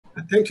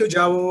Thank you,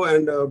 Javo,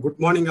 and good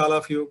morning, all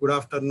of you. Good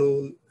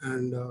afternoon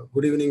and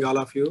good evening, all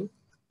of you.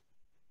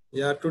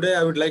 Yeah, today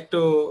I would like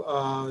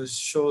to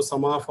show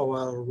some of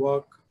our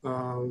work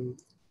on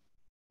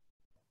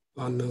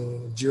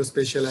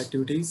geospatial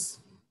activities.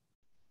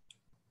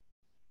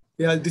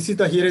 Yeah,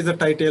 here is the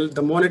title: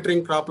 the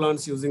monitoring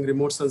croplands using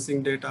remote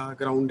sensing data,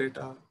 ground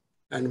data,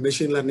 and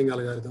machine learning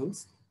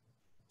algorithms.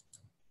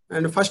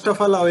 And first of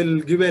all, I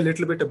will give a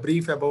little bit of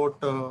brief about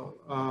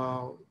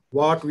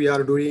what we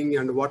are doing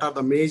and what are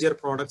the major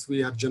products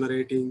we are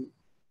generating.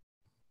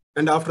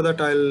 And after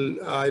that,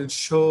 I'll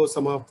show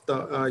some of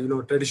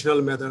the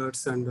traditional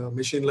methods and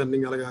machine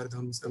learning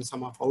algorithms and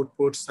some of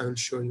outputs I will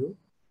show you.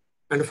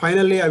 And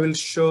finally, I will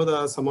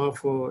show some of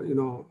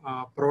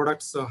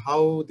products,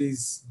 how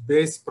these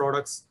base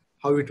products,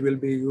 how it will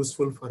be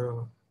useful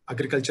for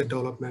agriculture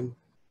development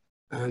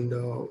and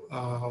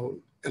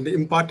the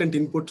important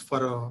input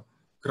for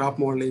crop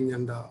modeling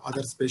and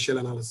other spatial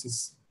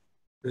analysis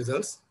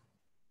results.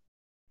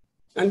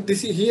 And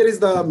here is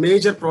the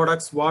major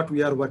products what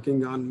we are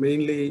working on.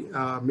 Mainly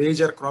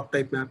major crop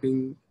type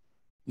mapping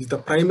is the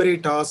primary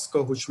task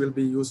which will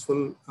be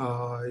useful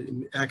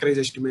in acreage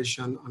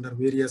estimation under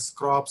various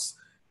crops.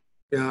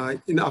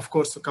 In of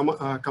course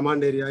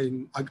command area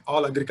in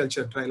all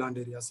agriculture dryland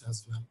areas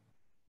as well.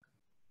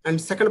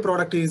 And second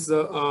product is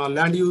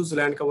land use,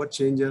 land cover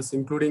changes,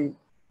 including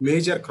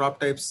major crop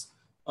types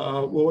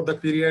over the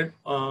period.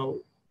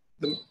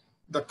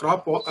 The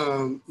crop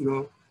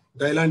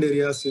dryland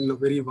areas in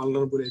very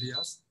vulnerable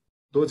areas.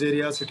 Those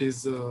areas it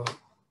is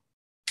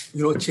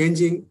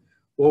changing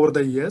over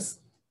the years.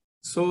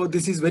 So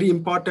this is very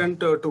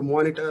important to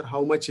monitor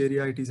how much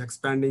area it is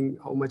expanding,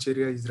 how much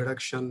area is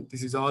reduction.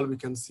 This is all we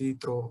can see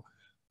through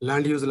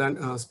land use,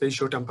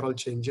 spatio-temporal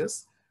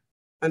changes.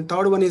 And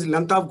third one is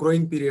length of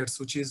growing periods,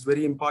 which is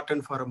very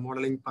important for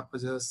modeling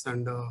purposes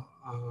and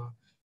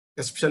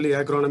especially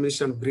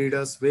agronomists and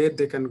breeders, where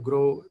they can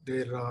grow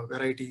their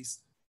varieties.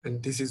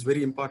 And this is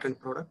very important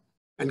product.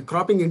 And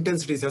cropping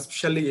intensities,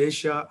 especially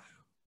Asia,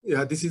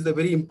 this is a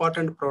very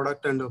important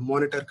product and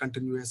monitor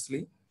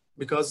continuously.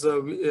 Because,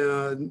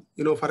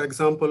 for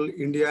example,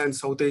 India and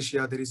South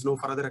Asia, there is no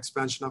further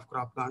expansion of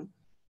cropland.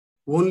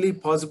 Only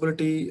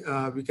possibility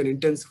we can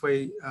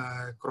intensify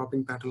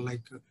cropping pattern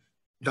like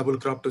double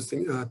crop to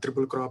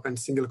triple crop and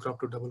single crop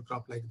to double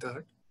crop like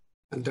that.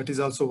 And that is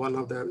also one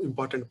of the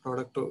important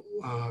product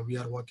we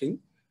are working.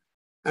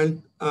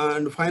 And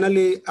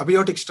finally,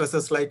 abiotic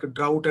stresses like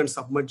drought and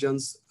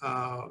submergence.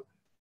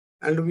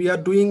 And we are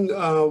doing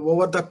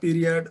over the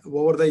period,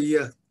 over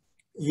the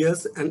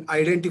years, and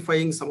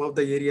identifying some of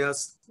the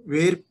areas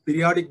where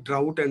periodic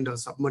drought and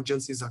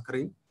submergence is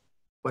occurring,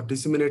 but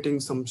disseminating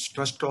some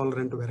stress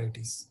tolerant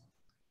varieties.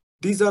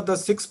 These are the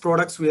 6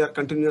 products we are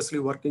continuously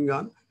working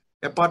on.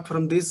 Apart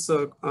from this,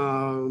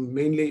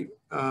 mainly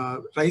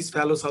rice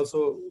fallows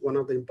also one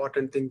of the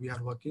important thing we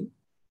are working.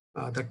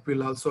 That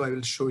will also, I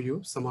will show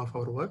you some of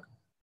our work.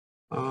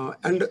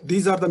 And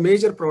these are the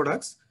major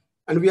products.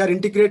 And we are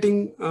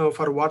integrating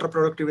for water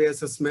productivity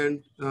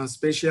assessment,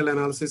 spatial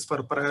analysis for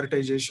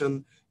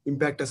prioritization,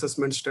 impact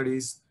assessment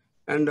studies,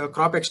 and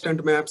crop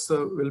extent maps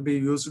will be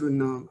used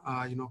in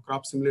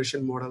crop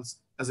simulation models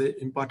as an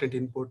important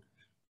input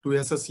to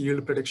assess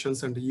yield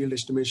predictions and yield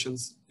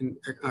estimations in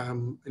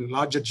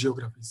larger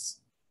geographies.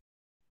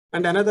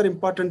 And another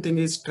important thing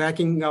is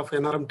tracking of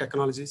NRM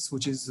technologies,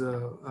 which is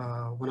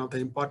one of the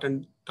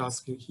important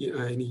tasks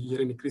here in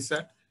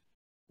ICRISAT.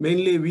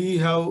 Mainly, we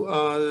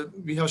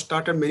have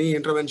started many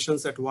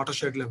interventions at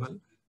watershed level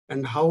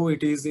and how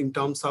it is in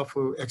terms of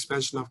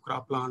expansion of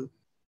cropland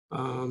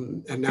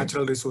and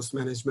natural resource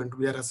management.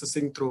 We are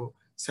assessing through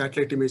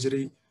satellite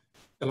imagery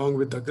along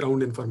with the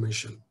ground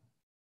information.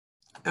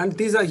 And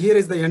here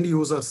is the end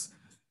users,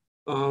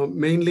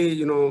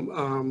 mainly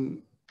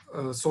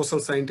social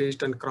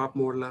scientists and crop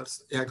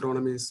modelers,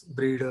 agronomists,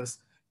 breeders,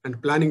 and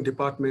planning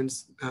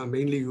departments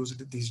mainly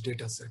used these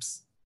data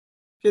sets.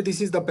 Okay,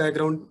 this is the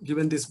background.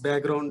 Given this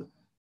background,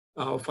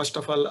 first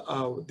of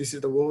all, this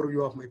is the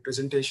overview of my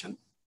presentation.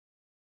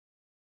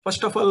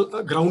 First of all,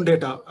 ground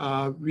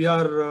data. We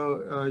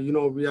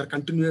are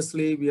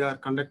continuously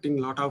conducting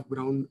a lot of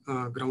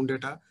ground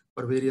data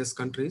for various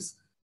countries,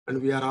 and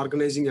we are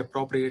organizing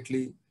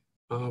appropriately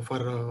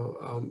for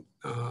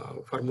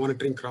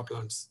monitoring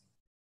croplands.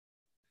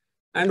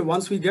 And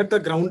once we get the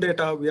ground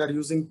data, we are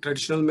using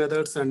traditional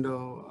methods and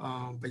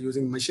by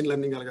using machine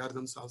learning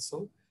algorithms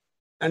also.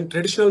 And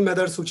traditional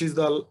methods, which is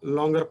the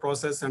longer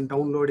process and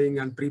downloading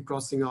and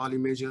pre-processing all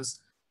images,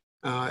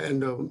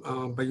 and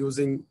by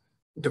using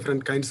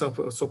different kinds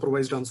of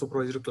supervised and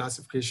unsupervised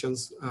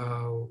classifications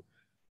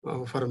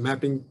for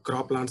mapping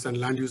croplands and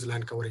land use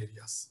land cover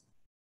areas.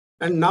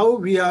 And now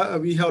we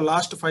have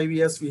last 5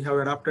 years, we have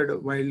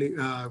adopted widely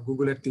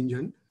Google Earth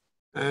Engine.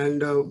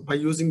 And by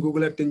using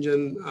Google Earth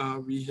Engine,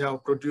 we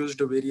have produced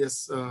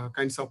various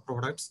kinds of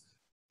products.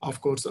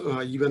 Of course,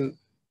 even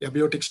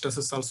abiotic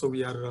stresses also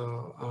we are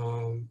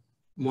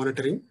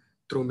monitoring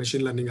through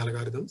machine learning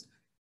algorithms.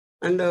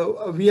 And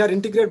we are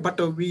integrated,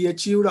 but we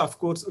achieved, of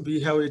course,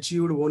 we have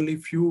achieved only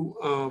few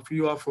of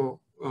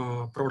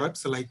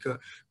products like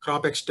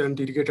crop extent,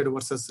 irrigated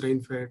versus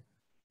rain-fed,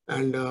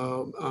 and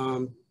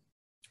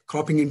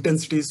cropping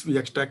intensities we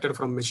extracted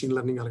from machine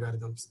learning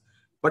algorithms.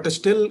 But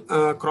still,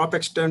 crop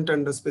extent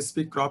and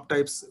specific crop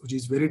types, which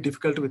is very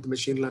difficult with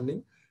machine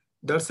learning.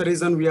 That's the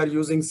reason we are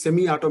using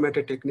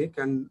semi-automated technique,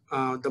 and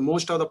the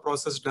most of the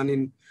process done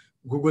in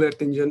Google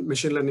Earth Engine,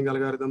 machine learning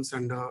algorithms,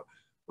 and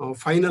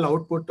final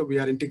output we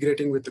are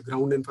integrating with the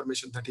ground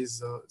information, that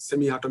is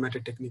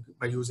semi-automated technique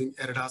by using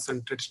ERDAS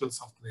and traditional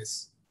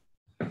softwares.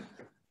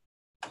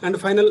 And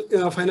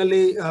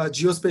finally,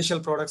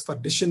 geospatial products for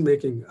decision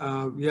making.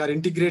 We are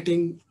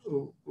integrating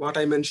what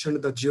I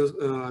mentioned,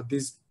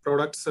 these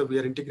products we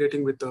are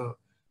integrating with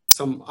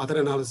some other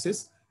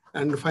analysis.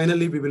 And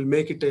finally, we will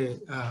make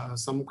it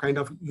some kind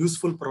of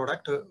useful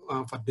product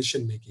for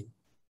decision making.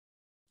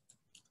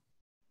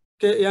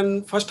 Okay,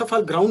 and first of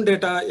all, ground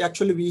data.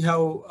 Actually, we have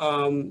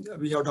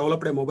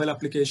developed a mobile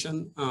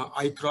application,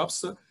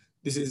 iCrops.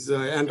 This is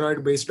an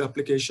Android-based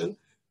application.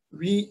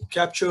 We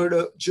captured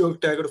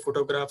geotagged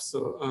photographs,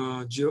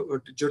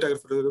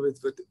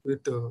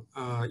 with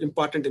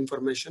important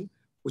information,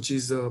 which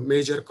is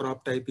major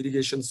crop type,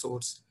 irrigation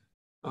source,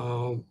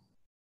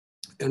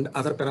 and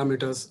other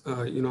parameters.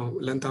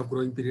 Length of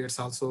growing periods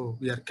also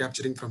we are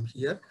capturing from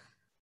here.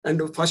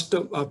 And first,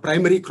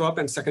 primary crop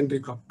and secondary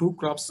crop, 2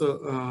 crops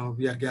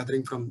we are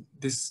gathering from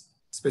this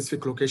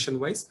specific location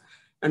wise.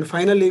 And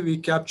finally, we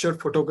captured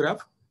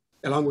photograph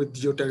along with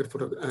geotagged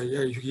photograph.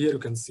 Here you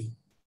can see.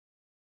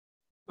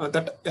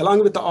 That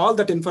along with all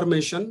that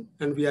information,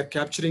 and we are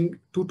capturing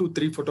 2 to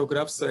 3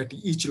 photographs at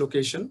each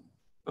location,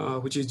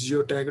 which is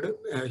geotagged.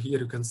 Here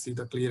you can see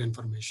the clear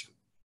information.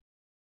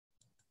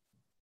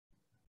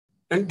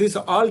 And this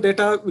all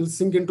data will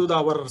sync into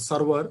our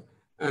server,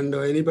 and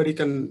anybody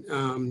can,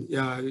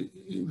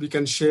 we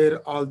can share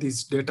all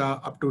these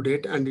data up to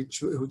date, and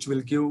which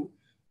will give,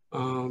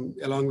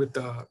 along with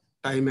the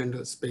time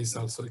and space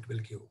also, it will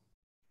give.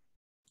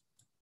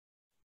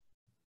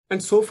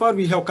 And so far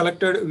we have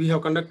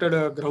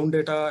conducted ground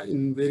data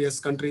in various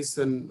countries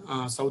in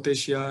South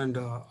Asia and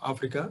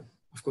Africa.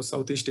 Of course,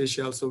 Southeast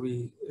Asia also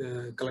we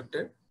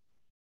collected.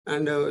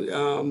 And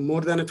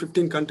more than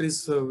 15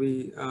 countries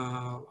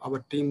our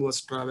team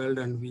was traveled,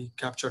 and we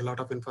captured a lot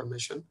of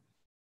information.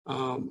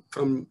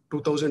 From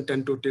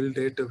 2010 to till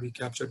date, we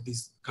captured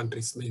these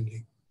countries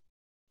mainly.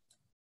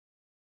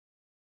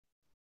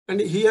 And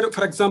here,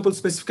 for example,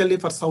 specifically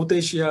for South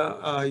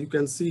Asia, you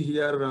can see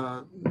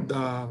here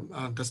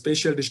the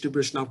spatial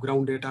distribution of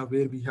ground data,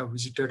 where we have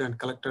visited and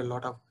collected a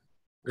lot of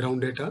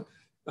ground data.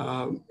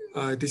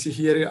 This is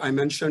here I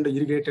mentioned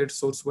irrigated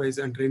source-wise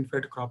and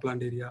rain-fed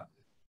cropland area.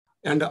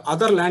 And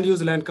other land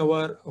use land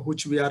cover,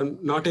 which we are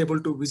not able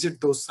to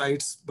visit those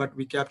sites, but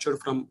we captured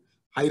from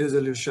high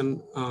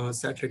resolution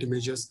satellite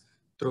images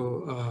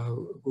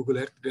through Google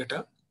Earth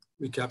data.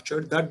 We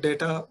captured that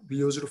data we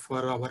used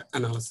for our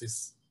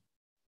analysis.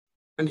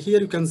 And here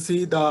you can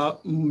see the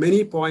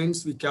many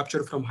points we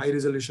captured from high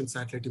resolution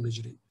satellite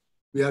imagery.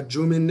 We are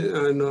zooming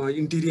in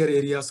interior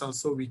areas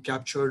also. We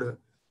captured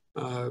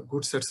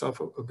good sets of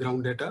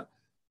ground data.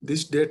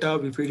 This data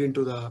we feed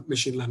into the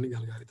machine learning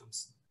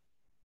algorithms.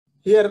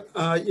 Here,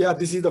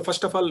 this is the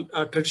first of all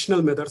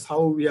traditional methods,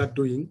 how we are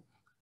doing.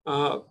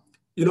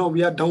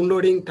 We are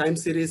downloading time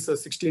series,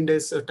 16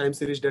 days time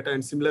series data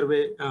in similar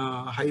way,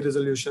 high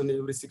resolution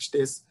every 6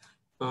 days,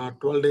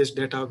 12 days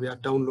data we are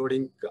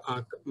downloading.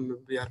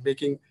 We are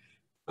making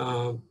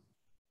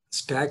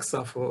stacks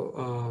of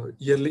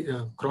yearly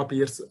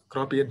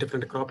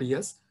different crop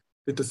years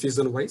with the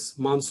season wise,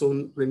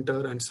 monsoon,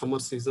 winter, and summer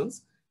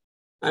seasons.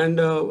 And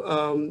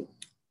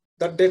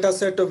that data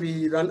set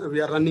we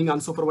are running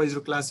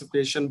unsupervised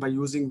classification by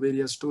using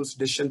various tools,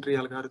 decision tree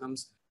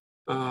algorithms,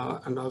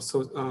 and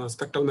also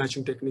spectral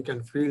matching technique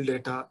and field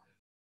data.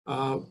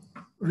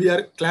 We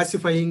are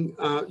classifying,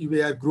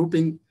 we are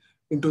grouping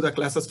into the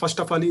classes. First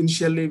of all,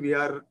 initially we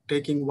are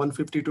taking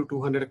 150 to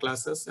 200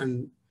 classes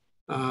and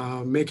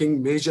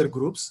making major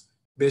groups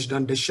based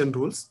on decision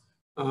rules.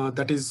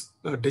 That is,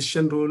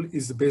 decision rule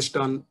is based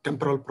on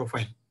temporal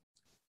profile.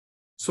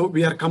 So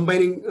we are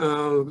combining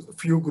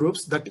few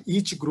groups, that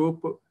each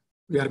group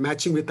we are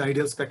matching with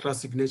ideal spectral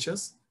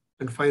signatures.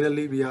 And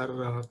finally, we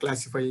are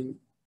classifying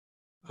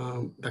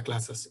the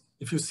classes.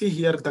 If you see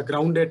here, the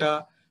ground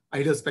data,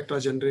 ideal spectral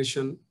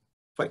generation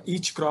for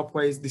each crop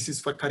wise, this is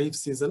for Kharif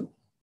season.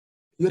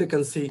 Here you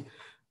can see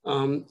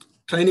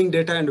training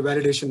data and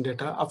validation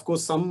data. Of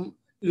course, some,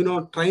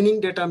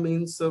 training data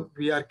means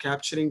we are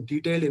capturing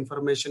detailed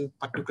information,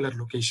 particular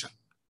location,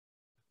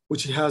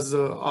 which has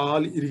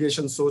all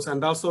irrigation source.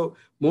 And also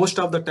most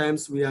of the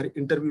times we are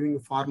interviewing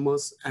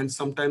farmers, and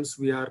sometimes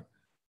we are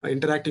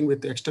interacting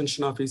with the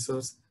extension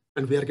officers,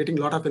 and we are getting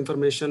a lot of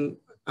information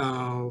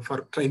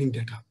for training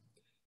data.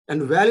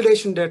 And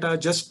validation data,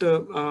 just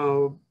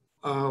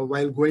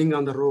while going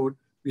on the road,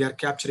 we are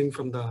capturing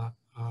from the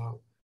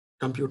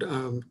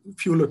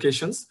few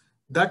locations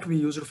that we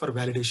use for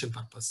validation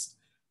purpose.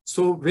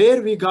 So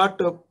where we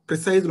got a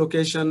precise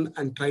location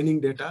and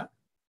training data,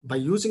 by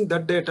using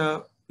that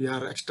data, we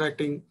are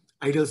extracting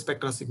ideal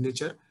spectral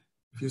signature.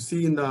 If you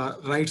see in the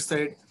right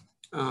side,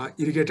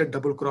 irrigated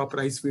double crop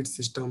rice wheat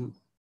system,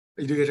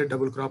 irrigated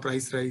double crop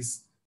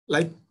rice.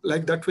 Like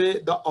that way,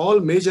 the all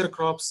major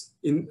crops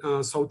in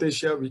South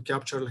Asia we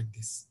capture like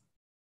this.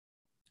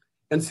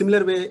 And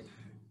similar way,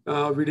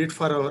 we did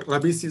for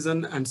Rabi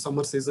season and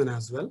summer season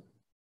as well.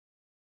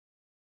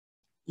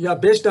 Yeah,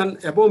 based on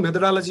above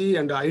methodology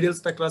and ideal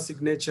spectra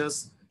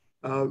signatures,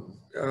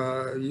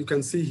 you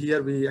can see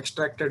here we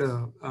extracted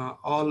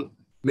all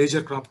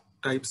major crop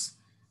types,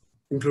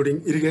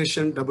 including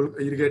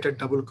irrigated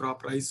double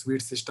crop, rice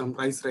wheat system,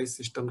 rice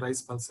system,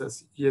 rice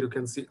pulses. Here you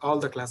can see all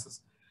the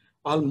classes.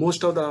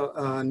 Most of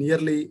the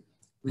nearly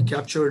we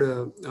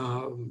captured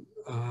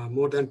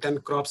more than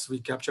 10 crops we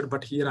captured,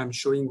 but here I'm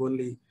showing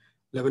only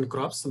 11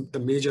 crops, the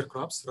major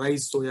crops,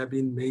 rice,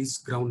 soybean,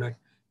 maize, groundnut.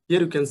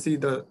 Here you can see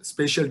the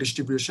spatial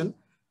distribution.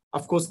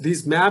 Of course,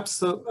 these maps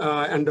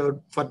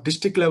for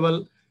district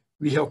level,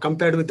 we have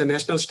compared with the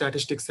national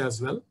statistics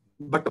as well.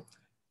 But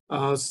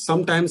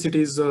sometimes it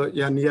is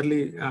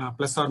nearly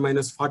plus or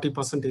minus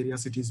 40%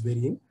 areas it is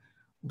varying.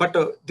 But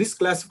this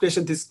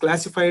classification, this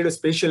classified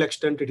spatial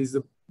extent, it is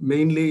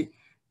mainly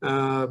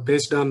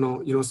based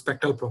on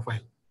spectral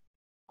profile.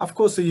 Of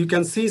course, you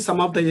can see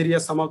some of the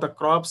areas, some of the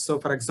crops. So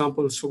for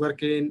example,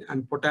 sugarcane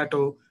and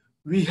potato,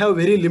 we have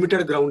very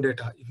limited ground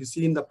data. If you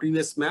see in the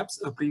previous maps,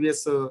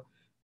 previous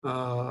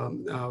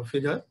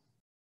figure,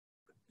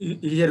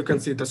 here you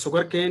can see the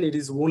sugarcane, it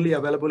is only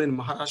available in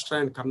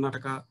Maharashtra and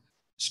Karnataka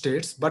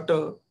states, but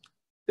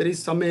there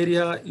is some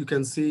area you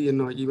can see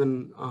in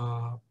even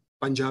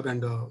Punjab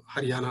and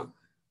Haryana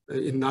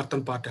in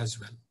northern part as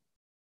well.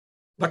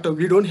 But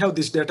we don't have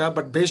this data,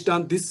 but based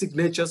on these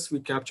signatures,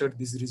 we captured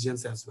these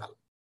regions as well.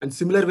 And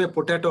similar way,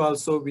 potato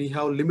also, we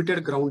have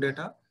limited ground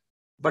data,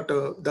 but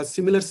the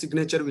similar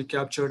signature we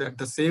captured at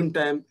the same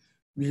time,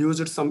 we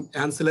used some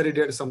ancillary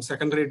data, some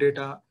secondary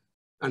data,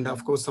 and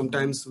of course,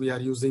 sometimes we are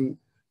using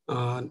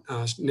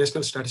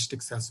national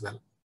statistics as well.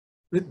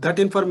 With that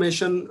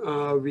information,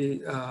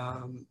 we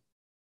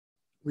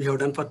have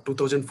done for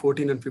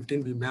 2014 and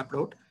 15, we mapped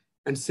out.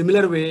 And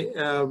similar way,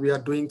 we are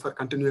doing for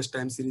continuous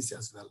time series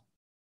as well.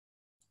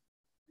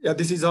 Yeah,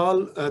 this is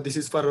all, this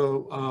is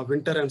for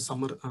winter and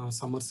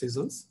summer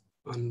seasons,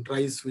 and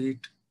rice,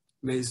 wheat,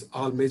 maize,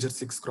 all major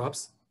 6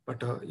 crops. But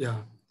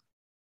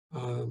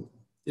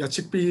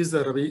chickpea is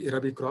a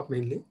rabi crop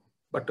mainly.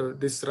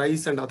 But this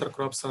rice and other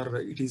crops are,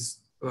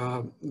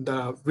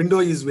 the window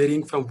is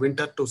varying from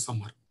winter to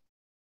summer.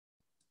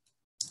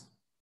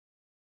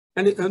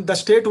 And the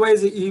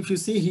state-wise, if you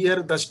see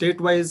here, the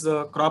state-wise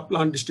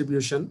cropland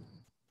distribution,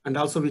 and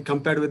also we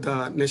compared with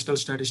the national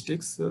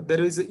statistics,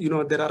 there is,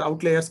 there are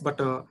outliers, but,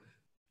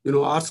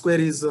 R square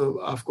is,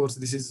 of course,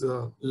 this is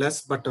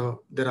less, but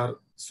there are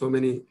so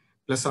many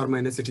plus or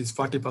minus, it is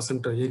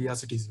 40%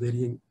 areas, it is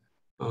varying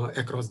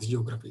across the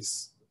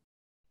geographies.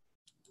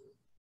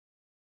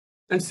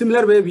 And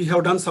similar way, we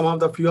have done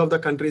few of the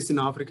countries in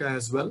Africa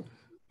as well.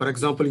 For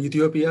example,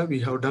 Ethiopia, we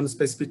have done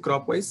specific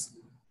crop wise.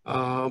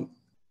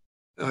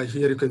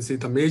 Here you can see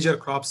the major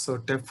crops,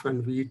 teff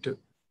and wheat.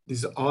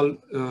 These are all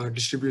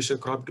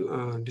crop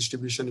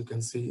distribution you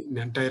can see in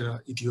entire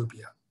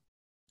Ethiopia.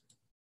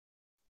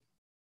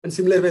 And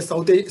similar way,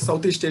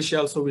 Southeast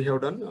Asia also we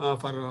have done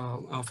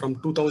from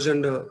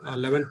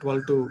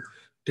 2011-12 to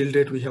till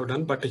date we have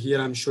done. But here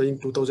I'm showing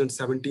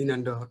 2017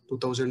 and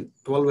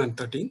 2012 and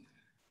 13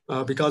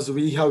 because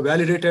we have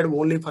validated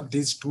only for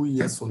these 2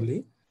 years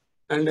only.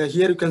 And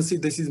here you can see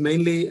this is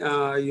mainly,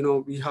 we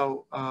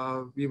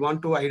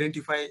want to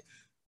identify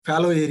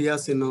fallow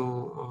areas in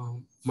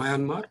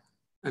Myanmar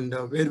and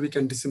where we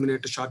can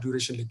disseminate short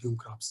duration legume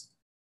crops.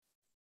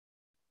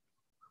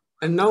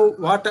 And now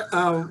what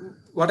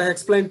I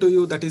explained to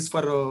you, that is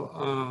for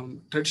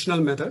traditional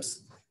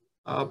methods.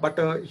 But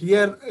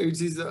here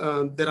it is,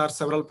 there are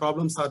several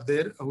problems are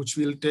there, which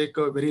will take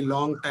a very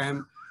long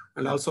time,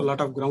 and also a lot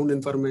of ground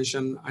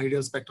information,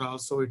 ideal spectra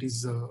also it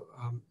is,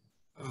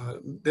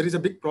 there is a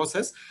big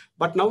process.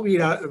 But now we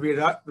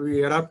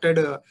adapted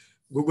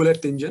Google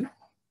Earth Engine.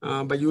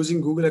 By using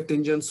Google Earth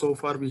Engine, so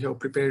far we have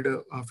prepared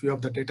a few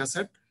of the data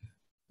set.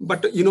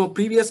 But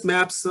previous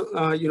maps,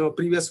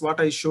 previous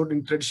what I showed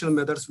in traditional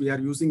methods, we are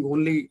using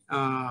only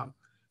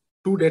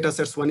 2 data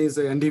sets. One is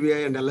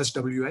NDVI and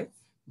LSWI.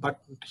 But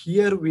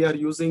here we are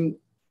using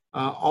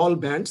all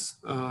bands.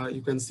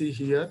 You can see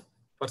here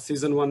for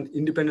season 1,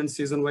 independent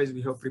season wise,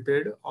 we have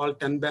prepared all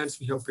 10 bands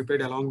we have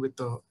prepared along with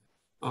the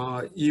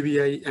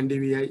EVI,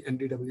 NDVI,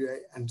 NDWI,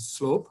 and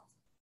slope.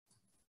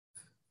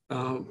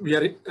 We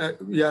are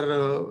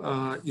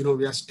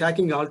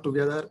stacking all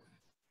together,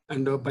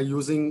 and by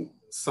using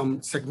some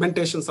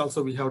segmentations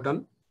also we have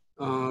done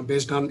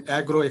based on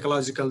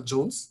agroecological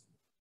zones.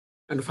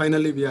 And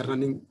finally, we are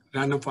running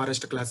random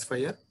forest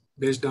classifier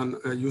based on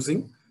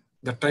using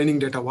the training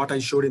data, what I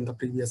showed in the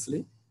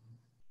previously.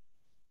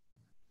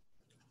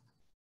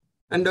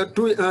 And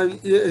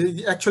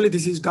actually,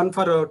 this is done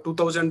for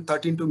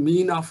 2013 to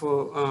mean of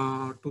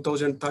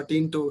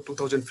 2013 to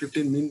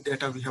 2015 mean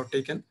data we have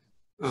taken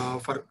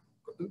for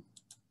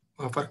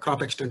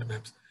crop extent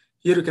maps.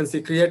 Here you can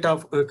see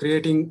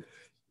creating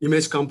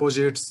image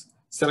composites,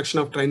 selection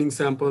of training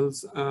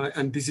samples,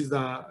 and this is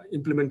the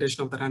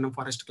implementation of the random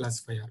forest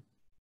classifier.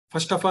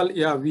 First of all,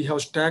 yeah, we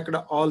have stacked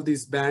all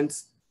these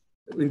bands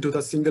into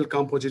the single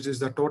composite. Is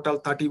the total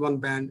 31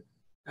 band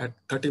at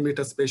 30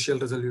 meter spatial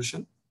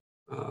resolution.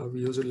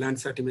 We use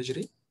Landsat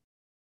imagery.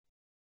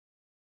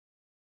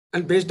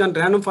 And based on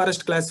random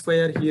forest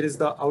classifier, here is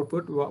the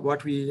output,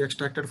 what we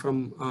extracted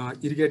from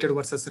irrigated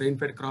versus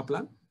rain-fed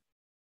cropland.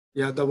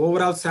 Yeah, the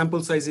overall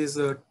sample size is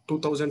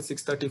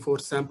 2,634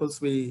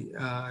 samples we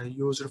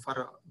used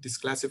for this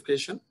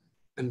classification,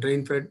 and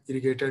rain-fed,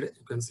 irrigated,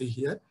 you can see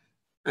here.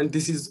 And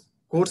this is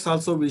codes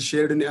also we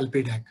shared in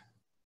LPDAC.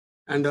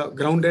 And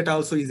ground data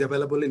also is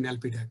available in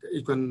LPDAC.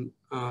 You can,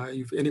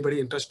 if anybody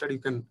interested, you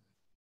can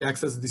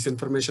access this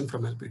information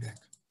from LPDAC.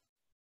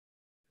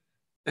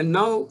 And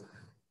now,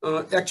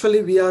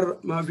 actually, we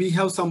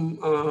have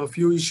some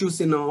few issues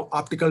in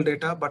optical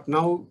data, but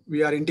now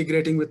we are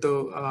integrating with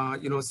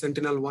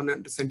Sentinel-1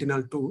 and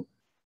Sentinel-2,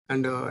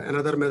 and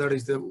another method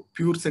is the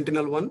pure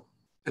Sentinel-1,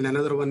 and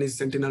another one is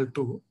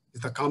Sentinel-2.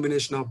 It's the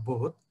combination of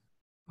both.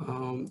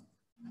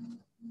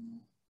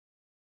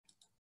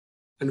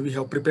 And we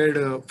have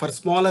prepared for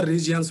smaller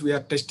regions. We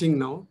are testing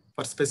now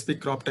for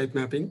specific crop type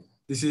mapping.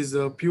 This is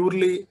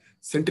purely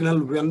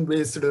Sentinel-1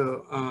 based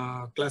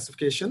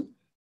classification.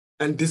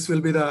 And this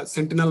will be the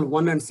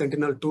Sentinel-1 and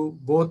Sentinel-2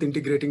 both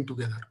integrating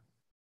together.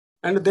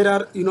 And there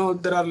are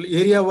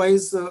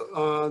area-wise,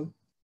 a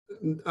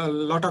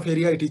lot of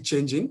area it is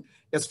changing,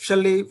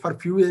 especially for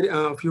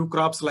few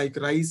crops like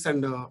rice,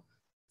 and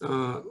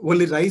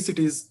only rice it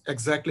is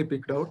exactly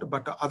picked out,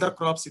 but other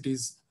crops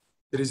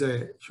there is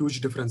a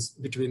huge difference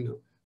between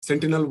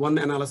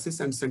Sentinel-1 analysis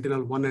and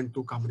Sentinel-1 and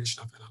 2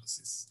 combination of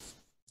analysis.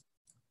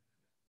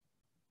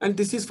 And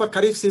this is for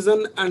Kharif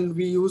season, and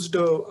we used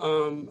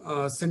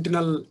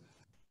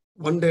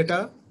Sentinel-1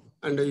 data,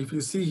 and if you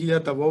see here,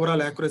 the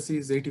overall accuracy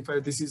is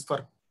 85. This is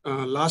for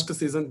last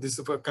season. This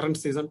is for current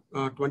season,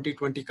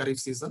 2020 Kharif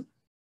season.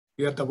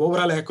 Here the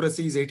overall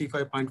accuracy is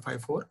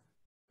 85.54,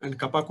 and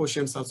kappa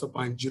quotient is also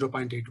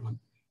 0.81.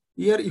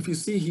 Here, if you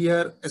see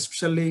here,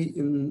 especially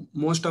in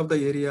most of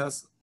the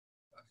areas,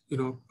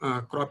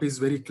 crop is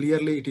very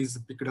clearly it is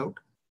picked out.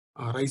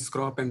 Rice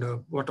crop, and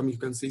bottom you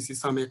can see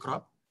sesame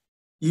crop.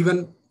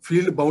 Even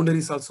field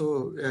boundaries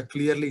also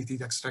clearly it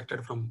is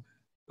extracted from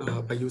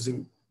by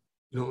using.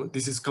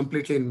 This is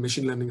completely in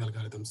machine learning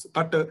algorithms.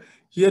 But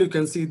here you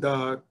can see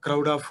the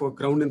crowd of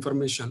ground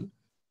information.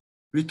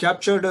 We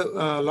captured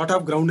a lot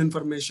of ground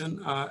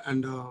information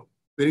and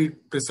very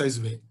precise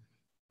way.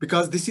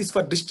 Because this is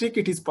for district,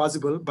 it is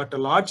possible, but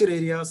larger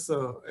areas,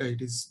 there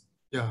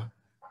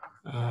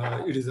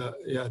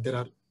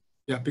are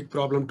big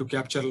problem to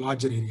capture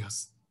larger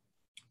areas.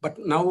 But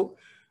now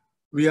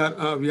we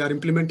are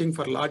implementing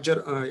for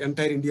larger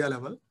entire India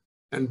level,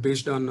 and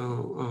based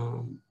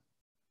on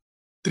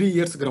 3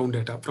 years ground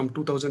data from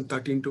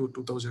 2013 to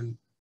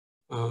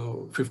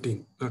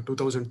 2015,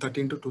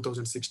 2013 to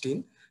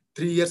 2016.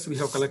 3 years we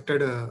have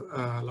collected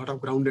a lot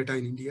of ground data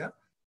in India.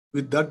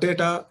 With that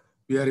data,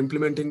 we are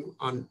implementing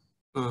on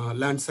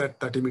Landsat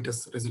 30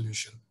 meters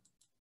resolution.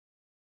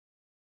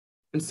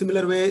 In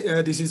similar way,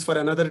 this is for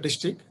another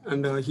district,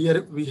 and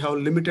here we have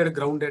limited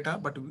ground data,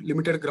 but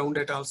limited ground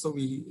data also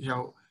we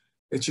have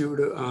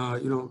achieved a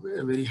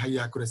very high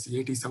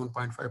accuracy,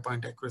 87.5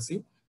 point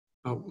accuracy.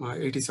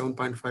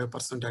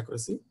 87.5%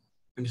 accuracy,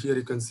 and here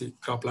you can see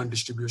cropland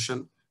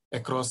distribution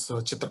across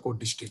Chitrakoot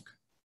district.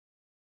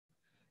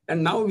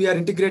 And now we are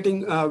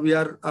integrating, we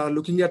are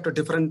looking at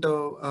different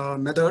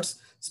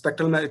methods,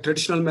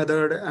 traditional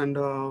method, and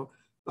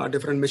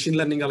different machine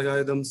learning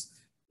algorithms,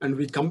 and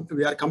we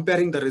are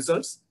comparing the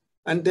results.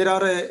 And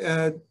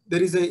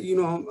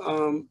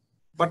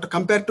but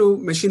compared to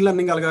machine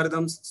learning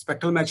algorithms,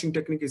 spectral matching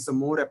technique is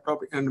more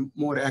appropriate and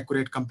more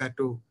accurate compared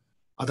to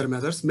other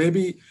methods.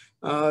 Maybe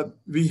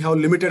we have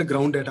limited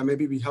ground data.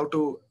 Maybe we have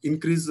to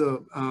increase,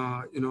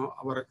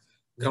 our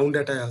ground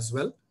data as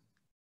well.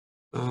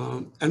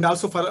 And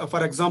also,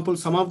 for example,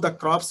 some of the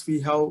crops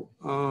we have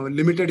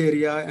limited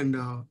area, and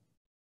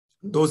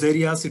those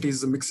areas it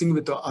is mixing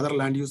with other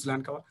land use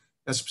land cover,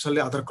 especially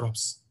other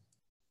crops,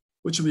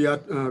 which we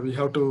have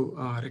to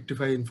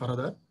rectify in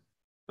further.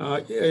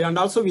 And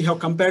also we have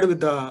compared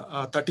with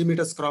the 30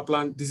 meters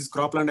cropland. This is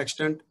cropland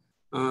extent.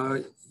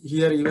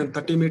 Here even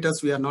 30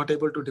 meters we are not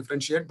able to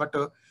differentiate, but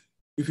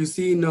if you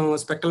see in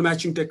spectral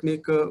matching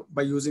technique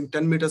by using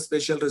 10 meters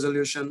spatial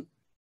resolution,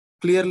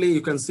 clearly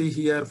you can see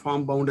here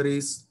farm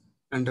boundaries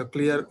and a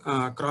clear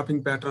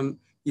cropping pattern.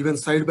 Even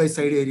side by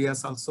side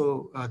areas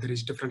also there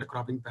is different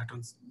cropping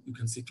patterns you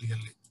can see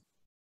clearly.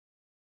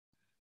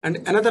 And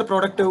another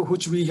product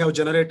which we have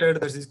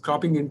generated, that is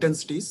cropping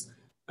intensities.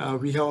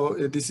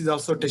 This is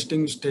also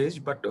testing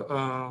stage, but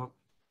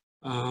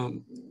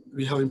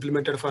we have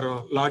implemented for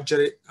a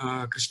larger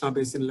Krishna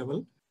basin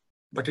level,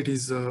 but it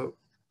is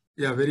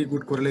very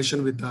good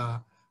correlation with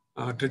the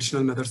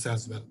traditional methods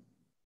as well.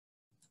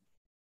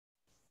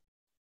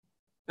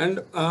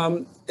 And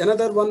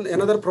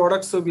another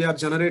products we are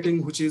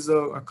generating, which is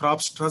a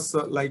crop stress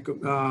like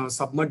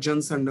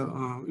submergence and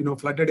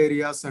flooded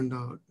areas and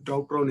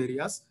drought prone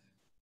areas.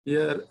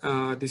 Here,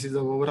 this is the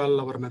overall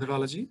our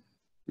methodology.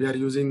 We are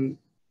using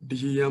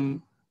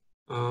DEM,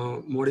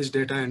 Modis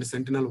data, and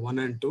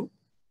Sentinel-1 and 2.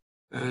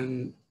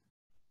 And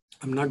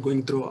I'm not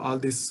going through all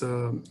this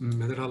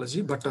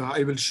methodology, but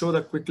I will show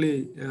that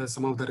quickly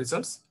some of the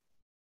results.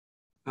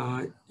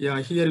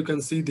 Yeah, here you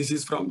can see this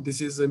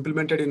is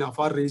implemented in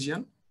Afar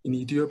region in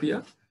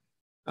Ethiopia.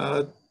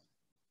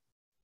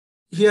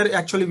 Here,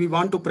 actually, we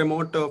want to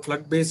promote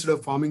flood-based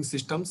farming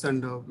systems,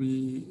 and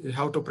we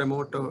have to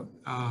promote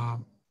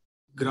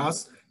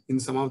grass in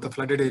some of the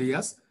flooded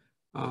areas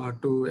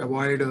to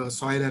avoid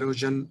soil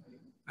erosion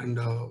and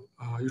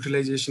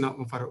utilization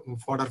of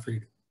fodder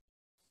feed.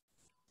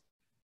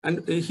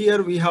 And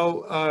here we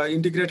have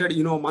integrated,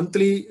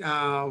 monthly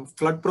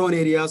flood-prone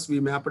areas we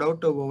mapped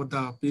out over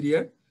the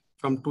period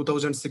from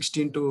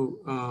 2016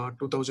 to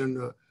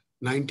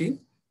 2019.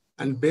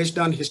 And based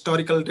on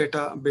historical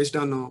data, based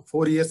on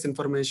 4 years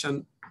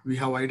information, we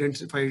have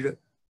identified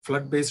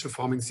flood-based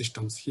farming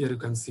systems. Here you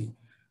can see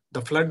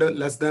the flood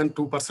less than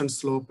 2%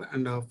 slope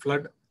and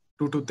flood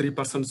 2 to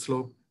 3%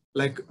 slope,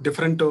 like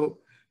different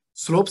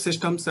slope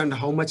systems and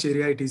how much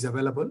area it is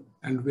available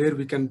and where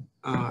we can,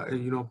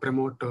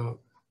 promote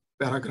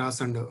paragraphs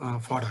and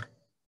fodder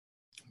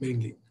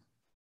mainly.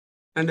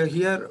 And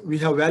here we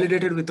have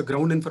validated with the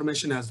ground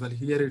information as well.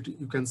 Here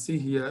you can see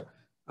here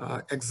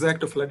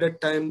exact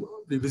flooded time.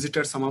 We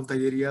visited some of the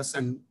areas,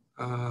 and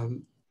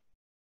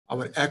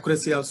our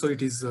accuracy also,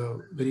 it is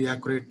very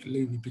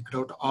accurately, we picked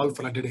out all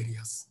flooded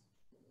areas.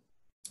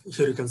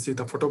 Here you can see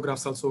the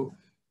photographs also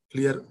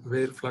clear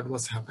where flood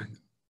was happened.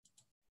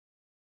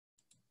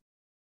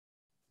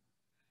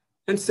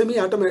 And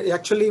semi-automated,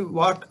 actually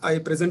what I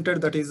presented,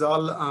 that is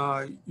all,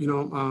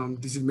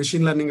 this is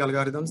machine learning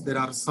algorithms. There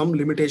are some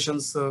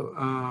limitations,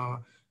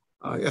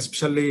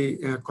 especially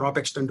crop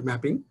extent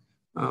mapping.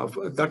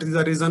 That is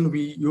the reason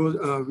we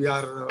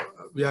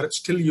are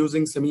still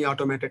using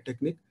semi-automated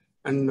technique.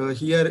 And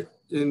here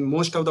in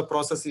most of the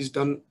process is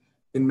done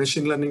in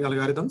machine learning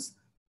algorithms.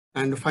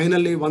 And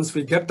finally, once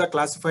we get the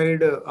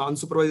classified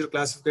unsupervised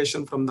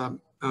classification from the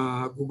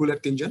Google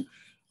Earth Engine,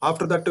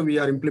 after that we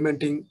are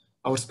implementing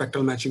our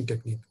spectral matching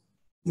technique.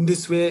 In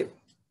this way,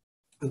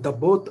 the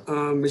both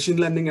machine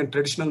learning and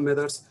traditional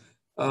methods,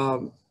 we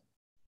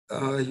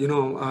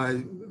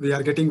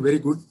are getting very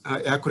good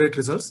accurate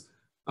results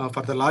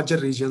for the larger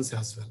regions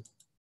as well.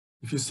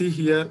 If you see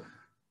here,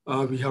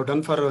 we have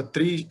done for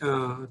three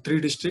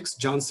districts: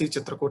 Jhansi,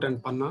 Chitrakoot,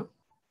 and Panna.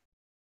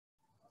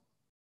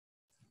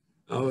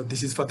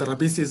 This is for the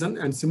Rabi season,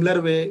 and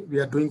similar way we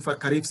are doing for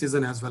Kharif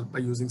season as well by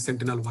using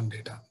Sentinel-1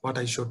 data, what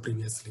I showed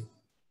previously.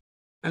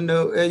 And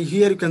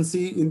here you can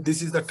see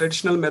this is the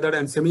traditional method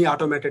and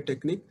semi-automated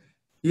technique.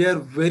 Here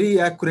very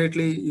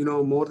accurately,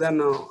 more than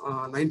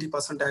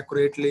 90%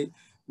 accurately,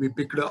 we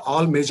picked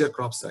all major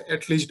crops.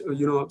 At least,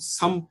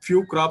 some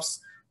few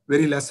crops,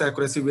 very less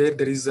accuracy, where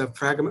there is a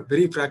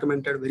very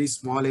fragmented, very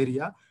small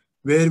area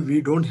where we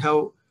don't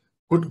have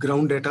good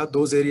ground data.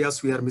 Those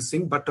areas we are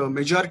missing, but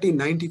majority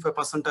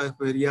 95% of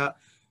area,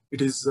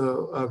 it is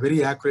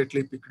very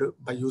accurately picked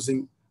by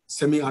using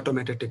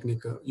semi-automated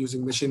technique,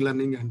 using machine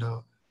learning and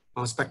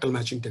spectral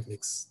matching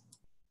techniques.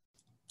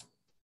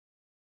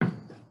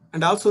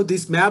 And also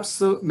these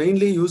maps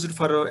mainly used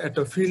for at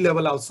a field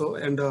level also.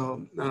 And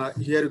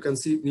here you can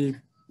see we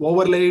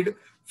overlaid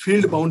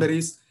field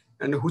boundaries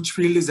and which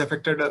field is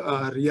affected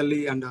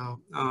really. And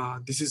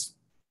this is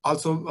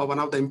also one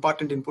of the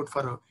important input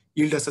for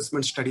yield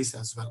assessment studies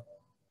as well.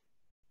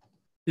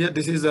 Here,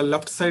 this is the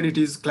left side, it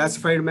is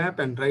classified map,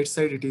 and right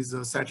side, it is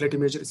satellite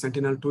imagery,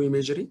 Sentinel-2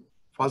 imagery,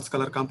 false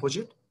color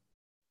composite.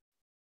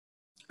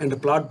 And the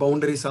plot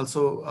boundaries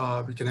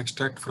also we can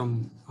extract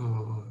from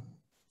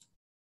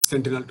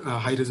Sentinel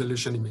high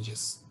resolution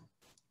images.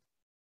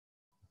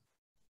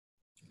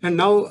 And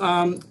now,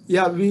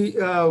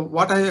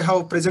 what I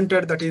have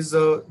presented, that is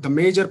the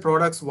major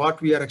products,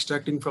 what we are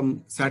extracting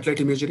from satellite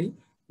imagery.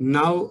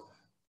 Now,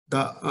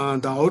 the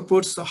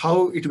outputs,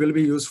 how it will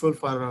be useful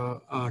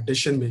for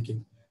decision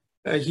making.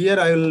 Here,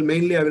 I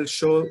will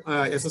show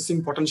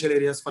assessing potential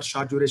areas for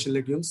short duration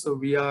legumes. So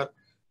we are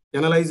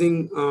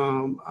analyzing,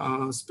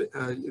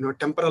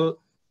 temporal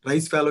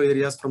rice fallow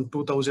areas from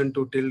 2000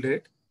 to till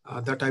date.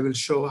 That I will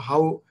show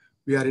how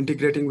we are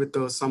integrating with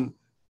some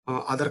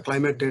other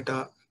climate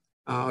data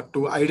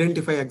to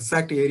identify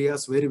exact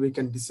areas where we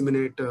can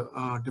disseminate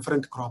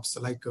different crops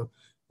like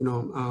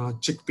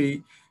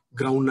chickpea,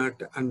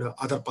 groundnut, and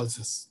other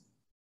pulses.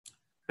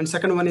 And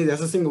second one is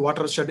assessing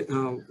watershed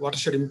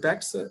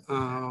impacts.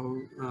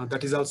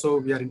 That is also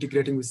we are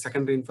integrating with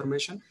secondary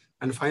information.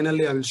 And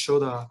finally, I will show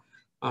the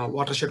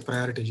watershed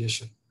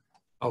prioritization.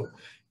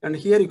 And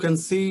here you can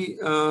see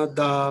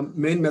the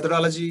main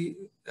methodology.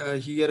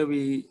 Here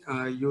we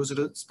used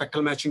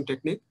spectral matching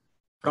technique.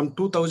 From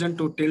 2000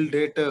 to till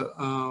date,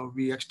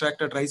 we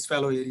extracted rice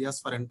fallow areas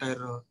for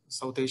entire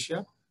South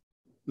Asia.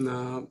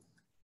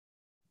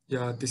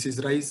 This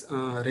is rice,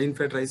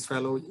 rain-fed rice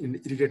fallow,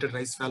 irrigated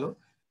rice fallow.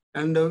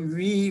 And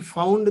we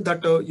found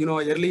that,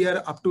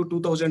 earlier up to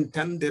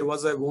 2010, there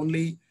was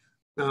only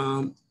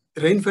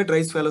rain-fed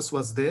rice fallows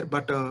was there,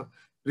 but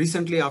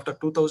recently after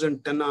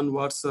 2010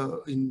 onwards,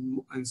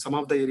 in some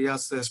of the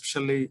areas,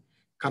 especially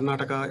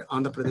Karnataka,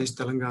 Andhra Pradesh,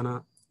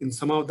 Telangana, in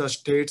some of the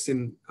states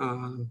in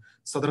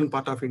southern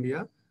part of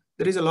India,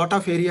 there is a lot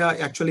of area.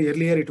 Actually,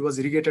 earlier it was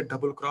irrigated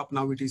double crop.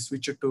 Now it is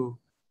switched to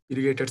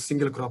irrigated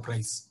single crop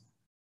rice.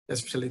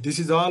 Especially, this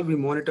is all we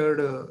monitored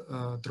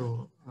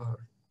through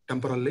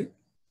temporally.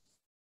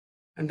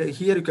 And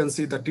here you can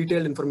see the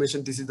detailed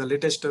information. This is the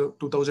latest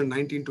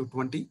 2019 to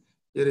 20.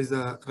 Here is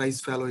the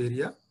rice fallow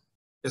area,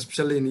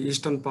 especially in the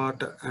eastern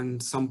part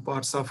and some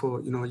parts of,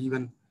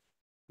 even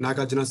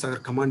Nagarjuna Sagar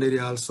command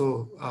area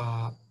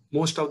also.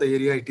 Most of the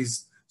area, it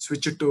is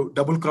switched to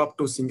double crop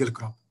to single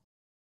crop.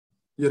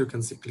 Here you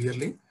can see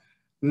clearly.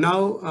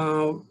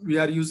 Now we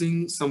are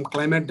using some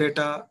climate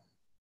data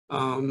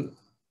and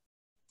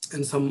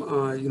some,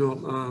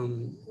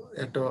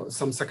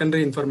 some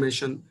secondary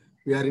information.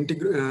 We are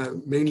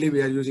mainly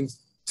we are using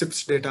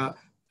CHIPS data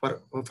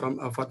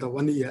for the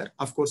 1 year.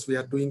 Of course, we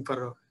are doing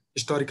for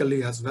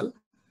historically as well.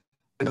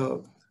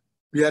 And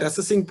we are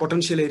assessing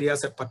potential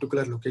areas at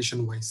particular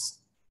location wise.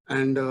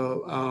 And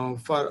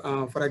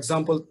for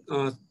example,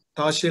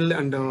 Tahsil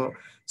and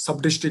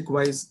sub-district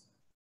wise,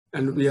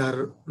 and we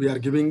are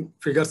giving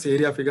figures,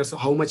 area figures,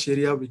 how much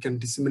area we can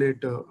disseminate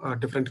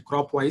different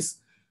crop wise,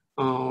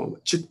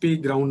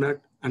 chickpea, groundnut,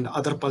 and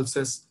other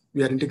pulses.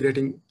 We are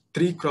integrating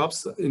 3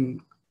 crops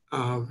in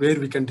where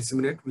we can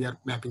disseminate. We are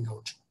mapping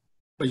out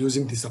by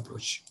using this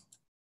approach.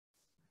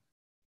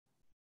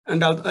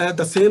 And at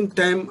the same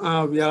time,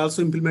 we are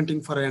also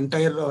implementing for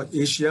entire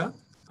Asia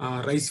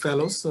rice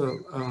fallows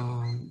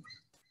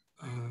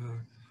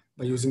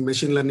by using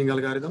machine learning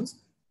algorithms.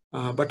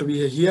 But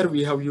here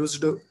we have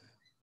used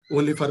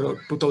only for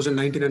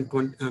 2019 and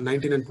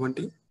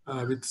 20,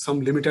 with some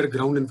limited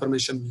ground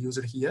information we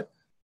used here.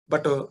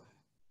 But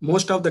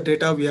most of the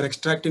data we are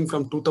extracting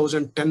from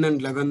 2010 and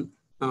 11,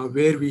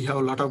 where we have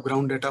a lot of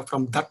ground data.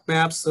 From that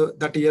maps,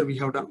 that year we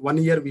have done, 1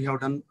 year we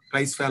have done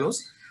rice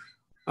fallows.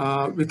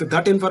 With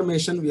that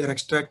information, we are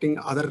extracting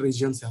other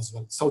regions as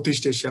well.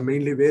 Southeast Asia,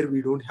 mainly where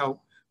we don't have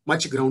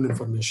much ground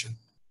information.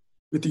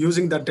 With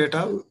using that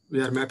data,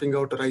 we are mapping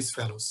out rice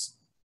fallows.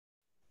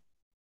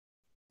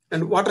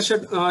 And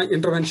watershed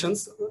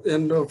interventions,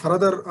 and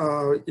further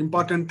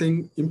important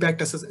thing,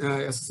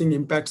 assessing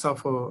impacts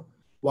of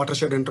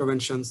watershed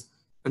interventions.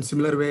 And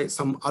similar way,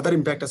 some other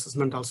impact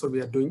assessment also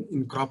we are doing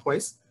in crop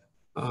wise.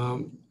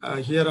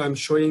 Here I'm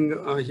showing,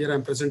 here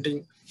I'm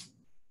presenting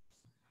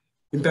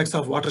impacts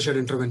of watershed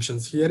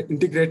interventions. Here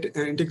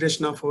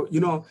integration of,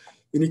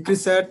 in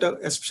ICRISAT,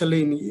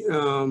 especially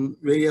in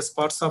various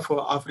parts of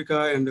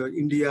Africa and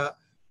India,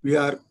 we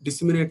are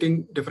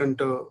disseminating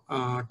different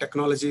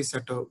technologies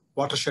at a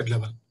watershed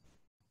level.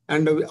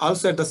 And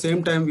also at the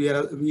same time, we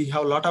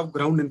have a lot of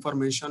ground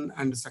information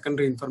and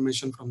secondary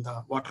information from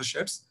the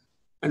watersheds.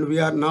 And we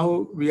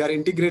are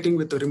integrating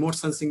with the remote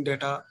sensing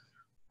data,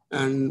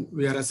 and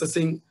we are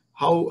assessing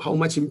how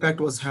much impact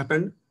was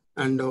happened,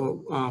 and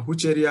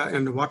which area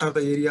and what are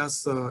the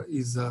areas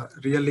is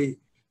really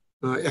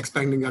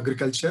expanding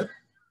agriculture,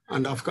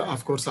 and of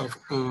course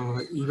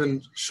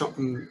even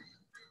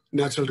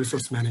natural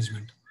resource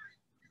management.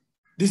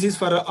 This is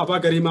for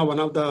Abba Garima, one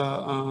of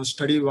the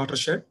study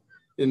watershed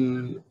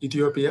in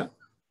Ethiopia.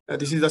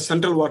 This is the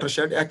central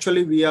watershed.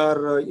 Actually, we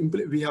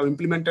have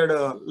implemented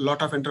a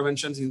lot of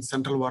interventions in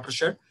central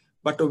watershed,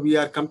 but we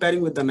are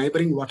comparing with the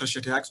neighboring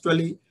watershed.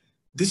 Actually,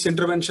 these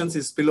interventions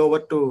is spill over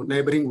to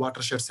neighboring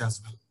watersheds as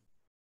well.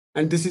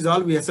 And this is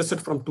all we assessed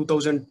from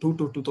 2002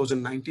 to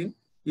 2019.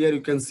 Here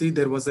you can see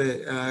there was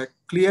a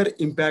clear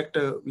impact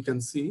we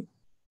can see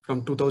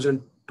from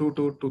 2002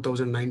 to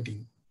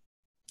 2019.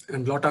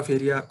 And lot of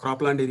area,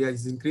 cropland area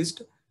is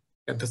increased.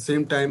 At the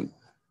same time,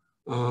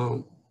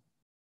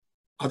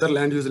 other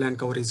land use land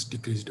cover is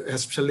decreased,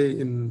 especially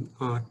in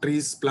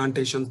trees,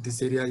 plantations,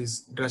 this area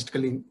is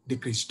drastically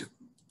decreased.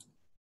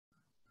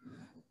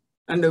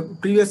 And the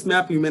previous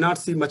map, you may not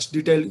see much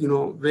detail,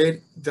 where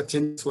the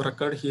changes were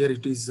occurred. Here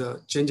it is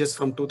changes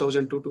from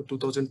 2002 to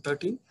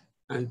 2013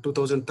 and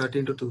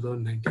 2013 to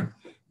 2019.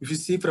 If you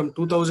see from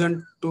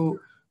 2002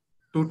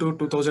 to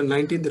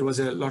 2019, there was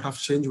a lot of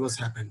change was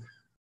happened.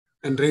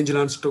 And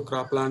rangelands to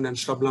cropland and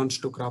shrublands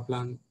to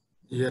cropland.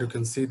 Here you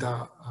can see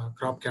the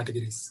crop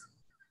categories.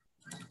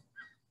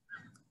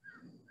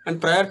 And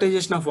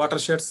prioritization of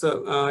watersheds,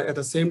 at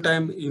the same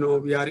time,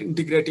 we are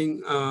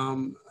integrating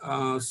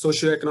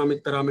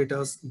socioeconomic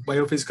parameters,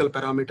 biophysical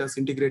parameters,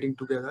 integrating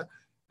together,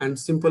 and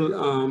simple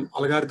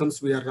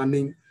algorithms we are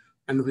running,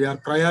 and we are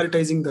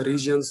prioritizing the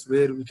regions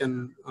where we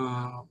can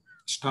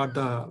start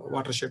the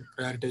watershed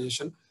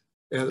prioritization,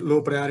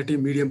 low priority,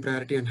 medium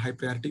priority, and high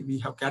priority. We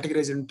have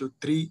categorized into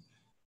 3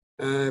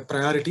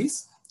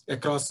 priorities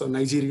across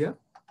Nigeria.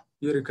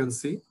 Here you can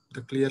see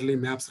the clearly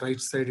maps right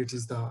side. It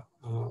is the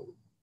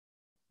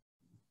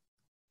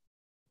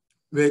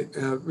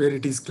where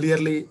it is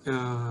clearly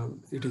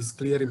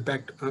clear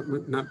impact.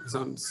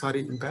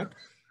 Impact.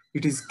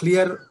 It is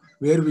clear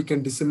where we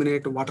can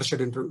disseminate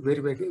watershed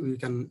where we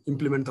can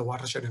implement the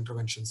watershed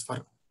interventions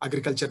for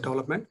agriculture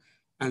development,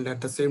 and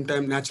at the same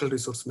time natural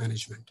resource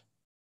management.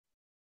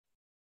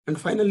 And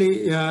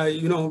finally,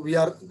 we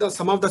are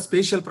some of the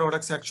spatial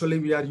products actually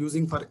we are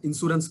using for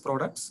insurance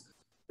products.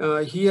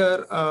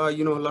 Here, a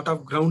lot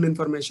of ground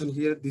information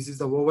here. This is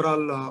the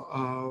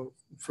overall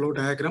flow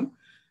diagram.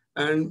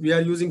 And we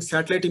are using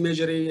satellite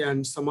imagery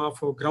and some of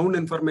ground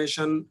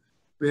information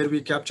where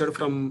we captured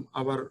from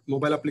our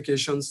mobile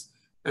applications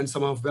and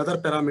some of weather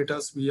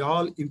parameters. We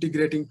all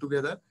integrating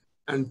together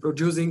and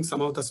producing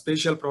some of the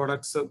spatial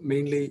products,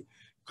 mainly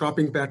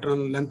cropping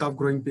pattern, length of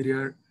growing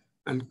period,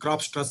 and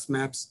crop stress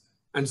maps.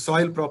 And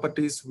soil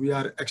properties we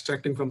are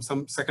extracting from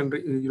some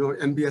secondary,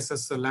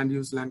 NBSS land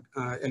use land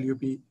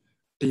LUP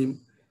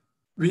team.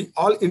 We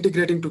all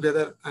integrating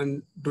together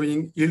and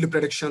doing yield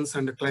predictions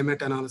and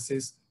climate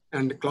analysis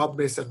and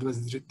crop-based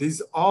advisory.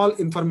 These all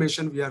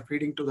information we are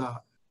feeding to the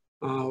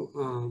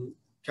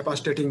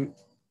capacitating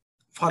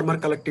farmer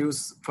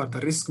collectives for the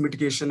risk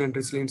mitigation and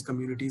resilience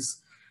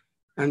communities.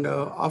 And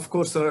of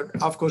course,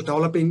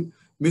 developing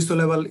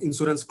meso-level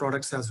insurance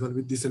products as well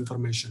with this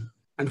information.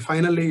 And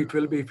finally, it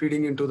will be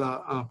feeding into the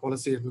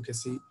policy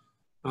advocacy.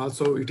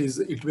 Also,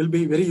 it will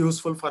be very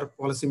useful for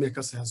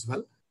policymakers as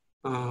well.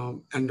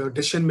 And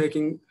decision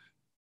making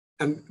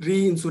and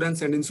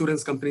reinsurance and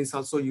insurance companies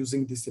also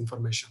using this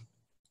information,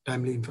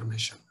 timely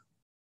information.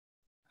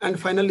 And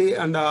finally,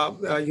 and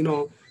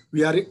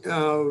we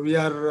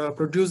are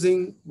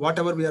producing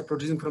whatever we are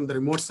producing from the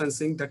remote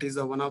sensing. That is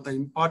one of the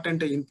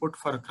important input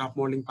for crop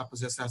modeling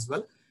purposes as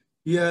well.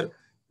 Here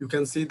you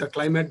can see the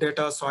climate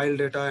data, soil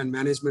data, and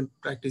management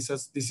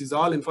practices. This is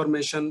all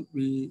information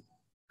we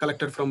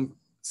collected from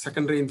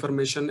secondary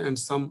information and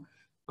some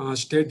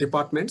state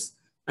departments.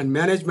 And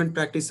management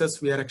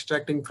practices we are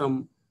extracting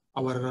from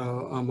our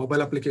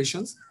mobile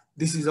applications.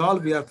 This is all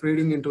we are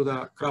feeding into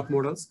the crop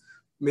models.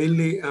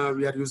 Mainly,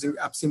 we are using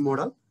APSIM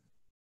model.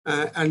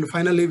 And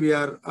finally, we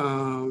are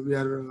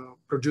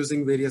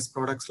producing various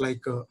products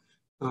like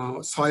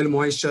soil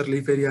moisture,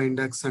 leaf area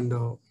index, and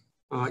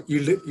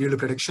yield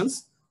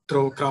predictions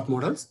through crop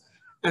models.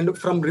 And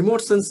from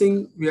remote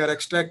sensing, we are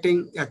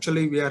extracting,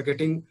 actually, we are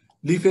getting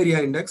leaf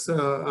area index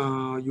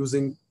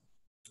using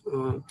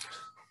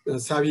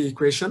Savvy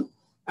equation.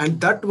 And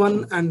that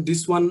one and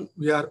this one,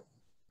 we are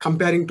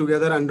comparing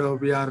together and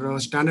we are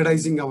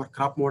standardizing our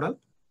crop model.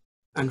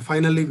 And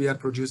finally, we are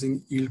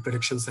producing yield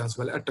predictions as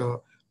well at a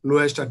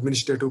lowest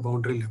administrative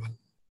boundary level.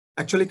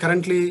 Actually,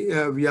 currently,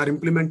 we are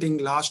implementing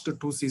last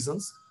 2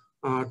 seasons,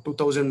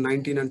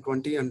 2019 and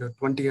 20 and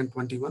 20 and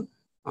 21,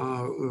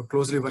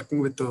 closely working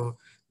with the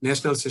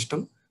national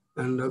system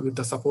and with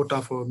the support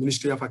of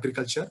Ministry of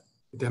Agriculture,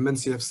 the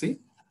MNCFC.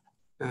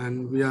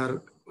 And we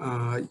are,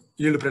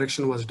 yield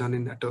prediction was done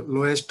in at a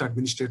lowest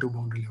administrative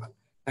boundary level,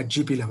 at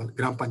GP level,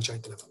 Gram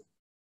Panchayat level.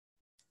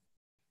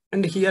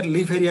 And here,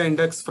 leaf area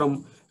index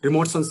from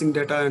remote sensing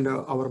data and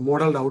our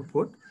modeled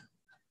output.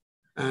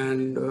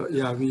 And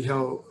we are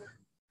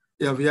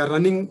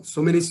running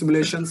so many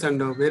simulations,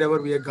 and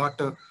wherever we have got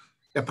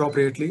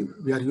appropriately,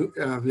 we are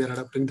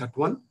adapting that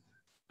one.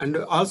 And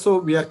also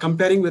we are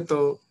comparing with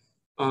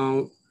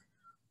from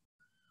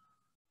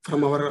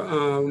our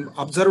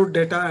observed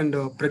data and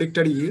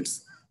predicted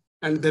yields.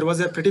 And there was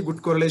a pretty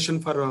good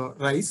correlation for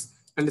rice.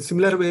 And a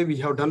similar way we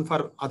have done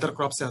for other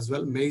crops as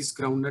well, maize,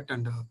 groundnut,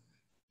 and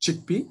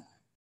chickpea.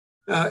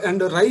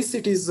 And rice,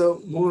 it is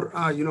more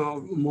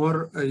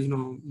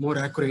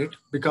accurate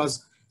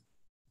because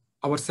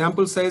our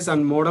sample size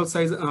and model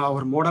size,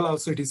 our model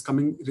also it is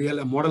coming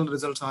real. Model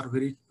results are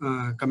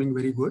coming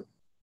very good.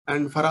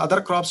 And for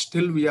other crops,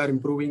 still we are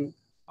improving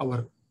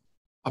our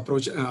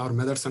approach, our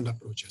methods and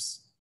approaches.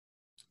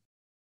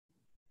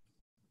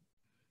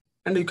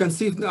 And you can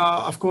see,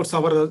 of course,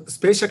 our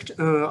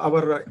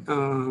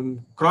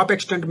crop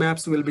extent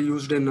maps will be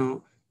used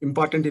in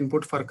important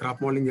input for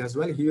crop modeling as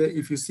well. Here,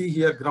 if you see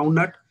here,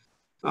 groundnut,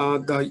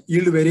 the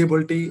yield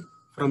variability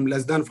from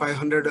less than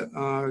 500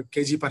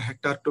 kg per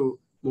hectare to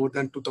more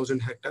than 2000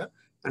 hectare,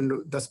 and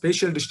the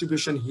spatial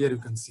distribution here you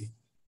can see.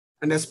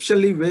 And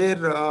especially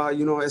where,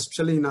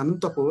 especially in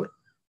Anantapur,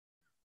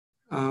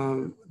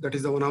 that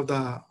is one of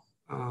the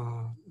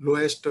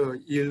lowest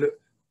yield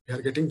we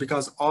are getting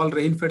because all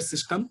rain-fed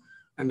system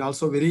and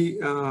also very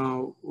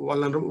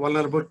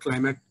vulnerable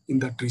climate in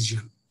that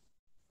region.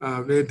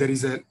 Where there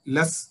is a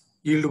less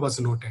yield was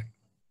noted.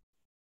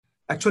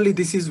 Actually,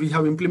 we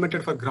have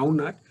implemented for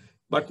groundnut,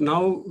 but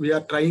now we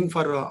are trying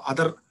for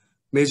other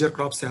major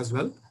crops as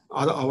well,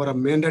 our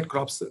mandate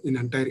crops in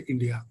entire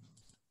India.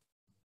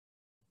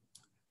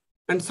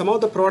 And some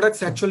of the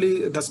products,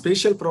 actually, the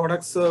spatial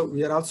products,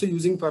 we are also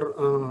using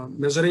for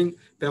measuring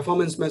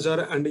performance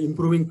measure and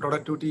improving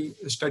productivity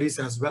studies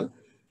as well.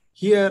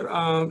 Here,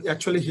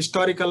 actually,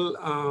 historical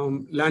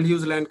land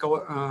use, land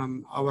cover,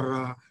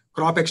 our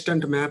crop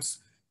extent maps,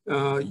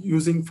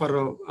 using for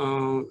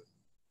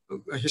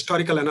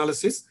historical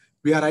analysis,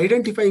 we are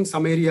identifying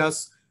some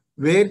areas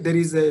where there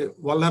is a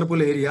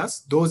vulnerable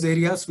areas. Those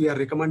areas we are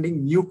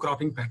recommending new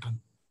cropping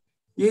pattern.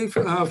 If,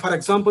 for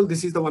example,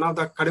 this is the one of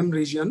the Kadam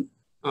region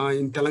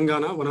in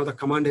Telangana, one of the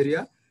command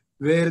area,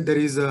 where there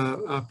is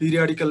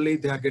periodically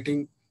they are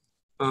getting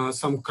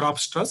some crop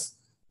stress.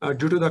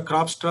 Due to the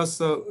crop stress,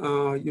 they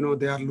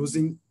are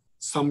losing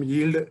some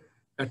yield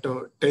at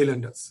tail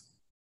enders.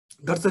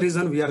 That's the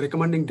reason we are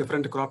recommending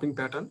different cropping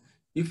pattern.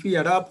 If they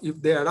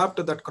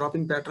adopt that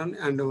cropping pattern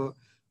and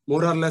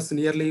more or less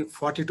nearly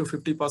 40 to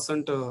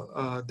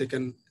 50%, they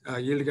can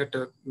yield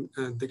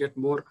they get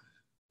more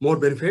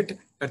benefit.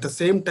 At the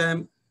same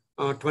time,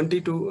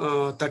 20 to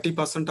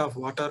 30% of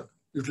water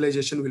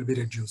utilization will be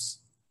reduced.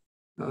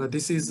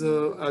 This is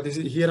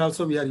here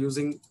also we are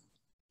using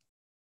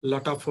a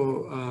lot of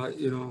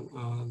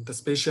the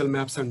spatial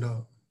maps and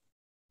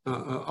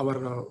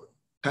our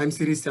time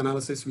series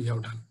analysis we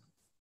have done.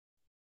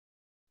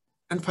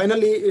 And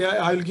finally,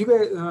 I will give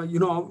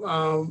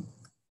a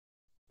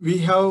we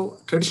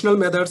have traditional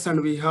methods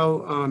and we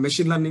have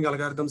machine learning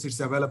algorithms. It's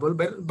available,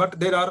 but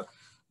there are a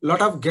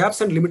lot of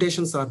gaps and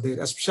limitations are there,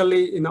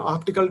 especially in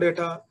optical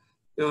data.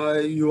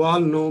 You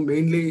all know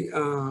mainly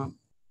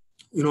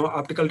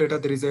optical data,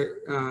 there is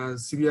a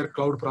severe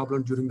cloud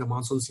problem during the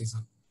monsoon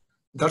season.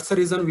 That's the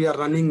reason we are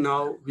running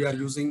now. We are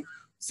using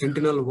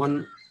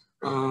Sentinel-1,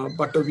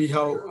 but we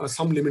have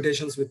some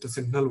limitations with the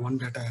Sentinel-1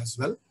 data as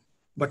well.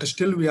 But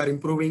still we are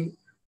improving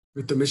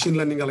with the machine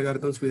learning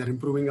algorithms. We are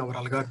improving our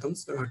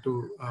algorithms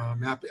to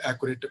map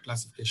accurate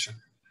classification.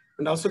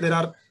 And also there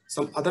are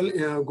some other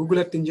Google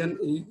Earth Engine,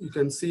 you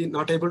can see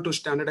not able to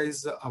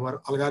standardize our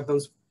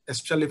algorithms,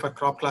 especially for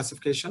crop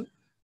classification.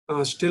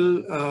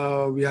 Still,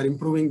 we are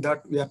improving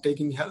that. We are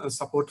taking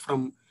support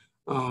from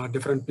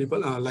different people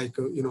like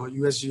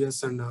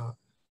USGS and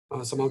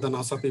some of the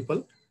NASA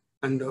people,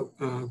 and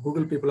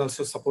Google people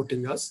also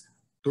supporting us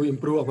to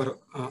improve our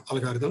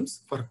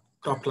algorithms for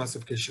crop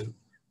classification.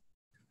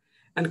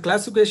 And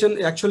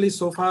classification actually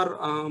so far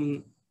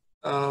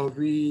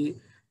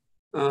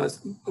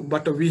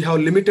but we have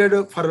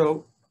limited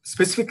for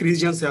specific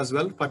regions as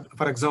well.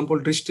 For example,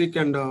 district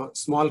and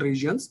small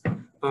regions,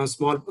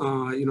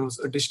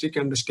 district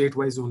and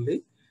state-wise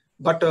only.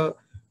 But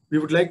we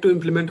would like to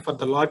implement for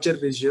the larger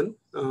region.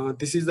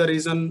 This is the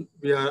reason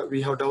we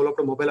have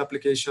developed mobile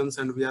applications,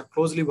 and we are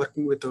closely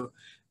working with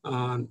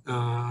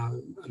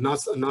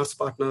NAS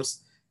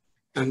partners,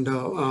 and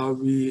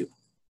to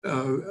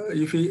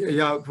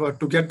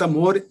get the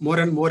more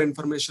and more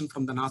information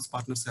from the NAS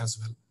partners as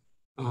well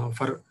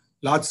for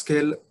large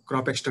scale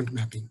crop extent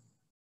mapping.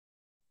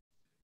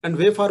 And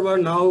way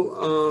forward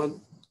now,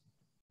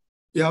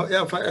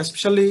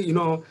 especially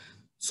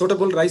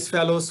suitable rice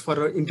fallows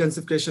for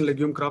intensification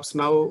legume crops.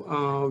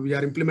 Now we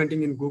are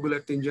implementing in Google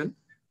Earth Engine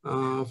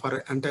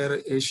for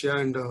entire Asia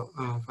and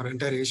for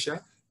entire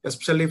Asia,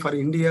 especially for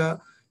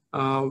India.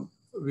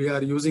 We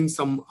are using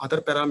some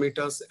other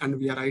parameters, and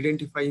we are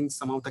identifying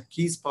some of the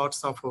key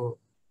spots of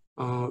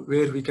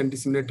where we can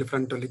disseminate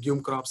different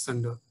legume crops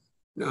and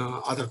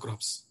other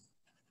crops.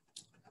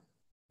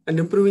 And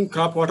improving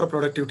crop water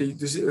productivity.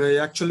 This is,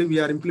 actually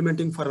we are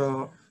implementing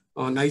for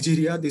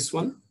Nigeria. This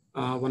one,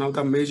 one of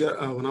the major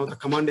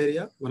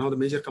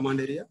major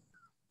command area,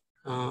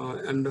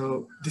 and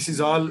this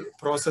is all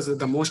processed.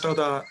 The most of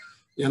the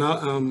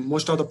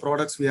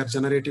products we are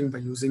generating by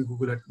using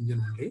Google Earth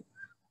Engine only.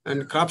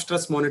 And crop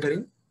stress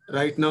monitoring.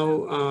 Right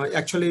now,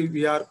 actually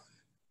we are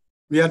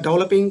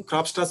developing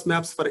crop stress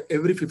maps for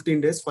every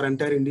 15 days for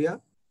entire India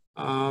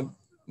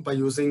by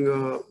using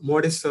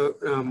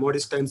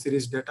MODIS time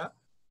series data.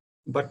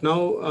 But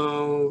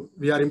now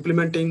we are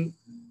implementing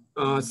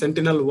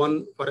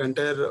Sentinel-1 for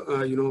entire,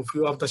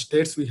 few of the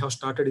states we have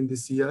started in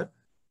this year.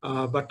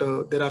 But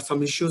there are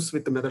some issues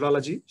with the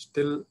methodology.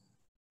 Still,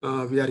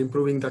 we are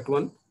improving that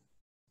one.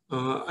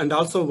 And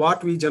also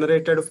what we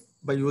generated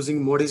by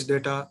using MODIS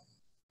data,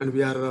 and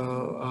we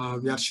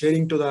are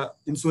sharing to the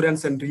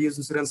insurance and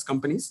reinsurance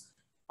companies.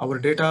 Our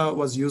data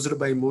was used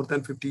by more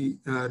than 50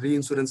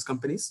 reinsurance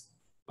companies,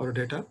 our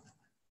data.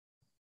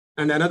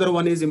 And another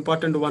one is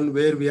important one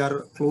where we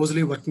are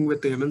closely working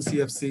with the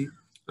MNCFC,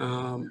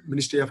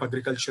 Ministry of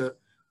Agriculture,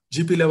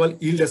 GP level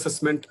yield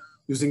assessment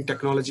using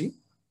technology.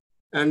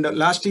 And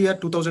last year,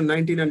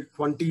 2019 and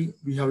 20,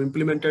 we have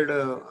implemented,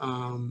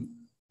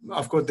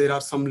 of course, there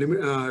are some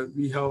limit,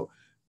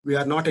 we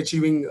are not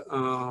achieving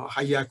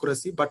high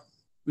accuracy, but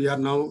we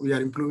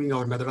are improving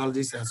our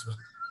methodologies as well.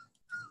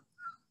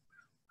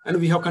 And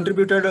we have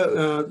contributed,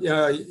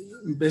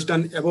 based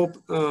on above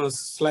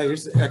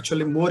slides,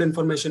 actually more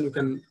information you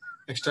can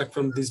extract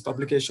from these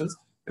publications.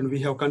 And we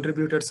have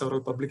contributed several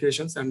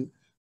publications and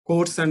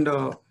codes and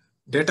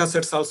data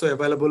sets also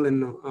available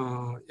in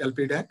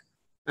LPDAC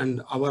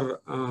and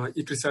our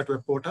ICRISAT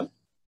web portal.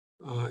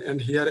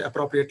 And here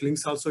appropriate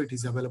links also, it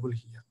is available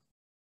here.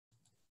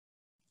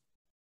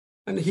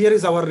 And here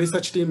is our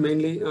research team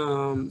mainly.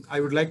 I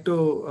would like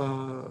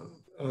to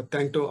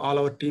thank to all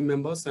our team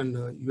members and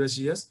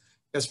USGS,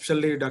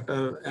 especially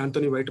Dr.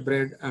 Anthony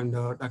Whitebread and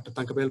Dr.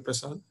 Tankabel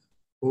Prasad,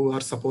 who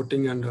are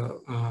supporting and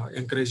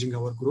encouraging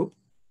our group.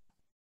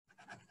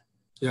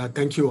 Yeah,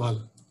 thank you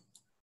all.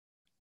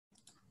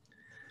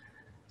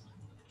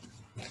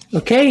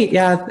 Okay,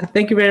 yeah,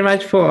 thank you very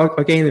much for,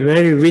 again, a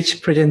very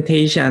rich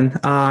presentation.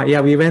 Yeah,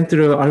 we went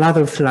through a lot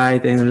of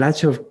slides and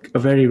lots of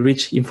very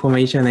rich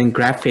information and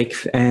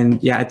graphics.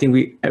 And yeah, I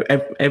think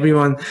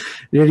everyone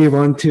really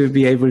want to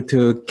be able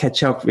to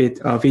catch up with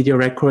video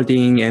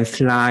recording and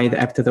slide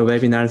after the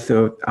webinar.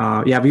 So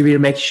yeah, we will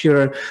make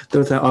sure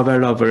those are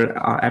available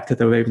after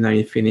the webinar.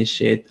 We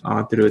finish it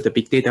through the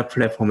Big Data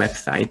Platform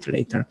website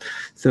later.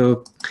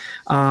 So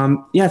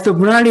yeah, so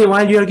Murali,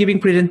 while you are giving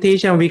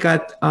presentation, we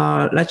got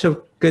lots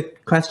of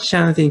good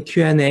questions in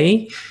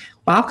Q&A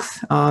box.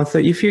 So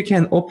if you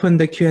can open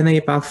the Q&A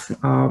box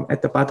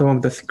at the bottom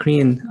of the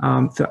screen,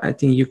 so I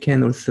think you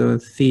can also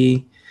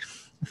see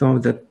some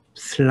of the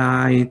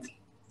slides,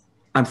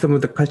 some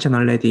of the question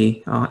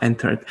already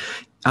entered.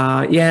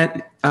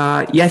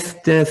 Yes,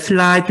 the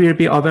slide will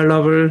be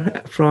available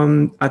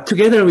from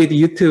together with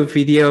YouTube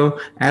video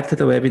after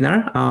the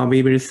webinar.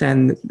 We will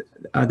send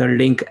the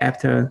link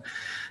after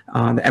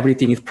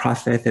everything is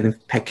processed and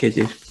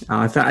packaged.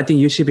 So I think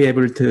you should be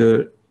able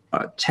to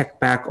check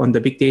back on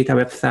the Big Data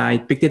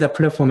website, Big Data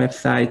Platform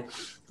website,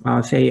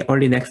 say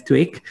early next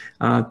week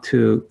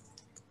to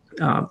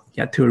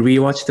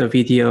rewatch the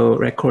video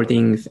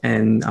recordings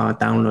and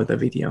download the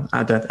video,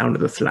 download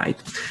the slide.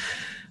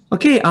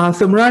 Okay,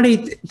 so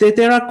Murali,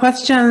 there are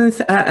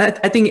questions.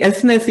 I think as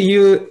soon as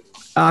you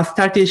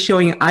started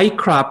showing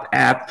iCrop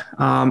app,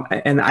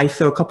 and I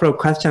saw a couple of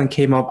questions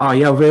came up. Oh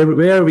yeah,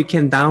 where we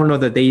can download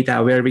the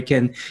data, where we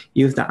can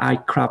use the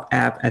iCrop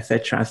app,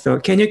 etc. So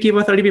can you give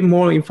us a little bit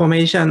more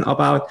information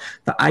about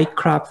the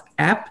iCrop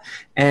app,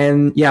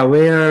 and yeah,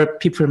 where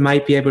people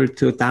might be able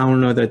to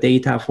download the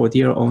data for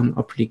their own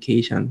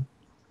application?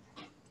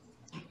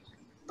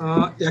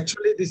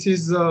 Actually, this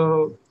is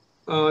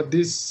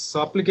this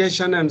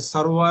application and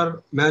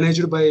server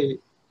managed by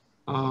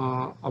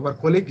our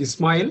colleague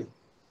Ismail.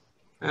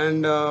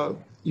 And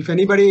if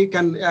anybody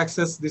can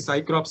access this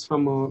iCrops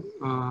from,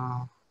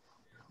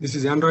 this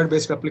is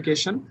Android-based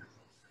application.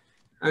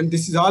 And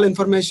this is all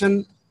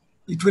information.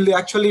 It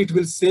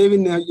will save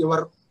in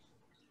your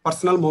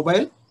personal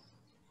mobile.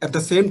 At the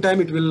same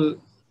time, it will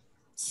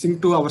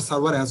sync to our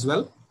server as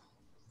well.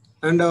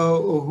 And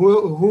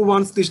who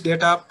wants this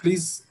data,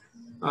 please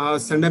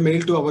send a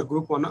mail to our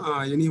group on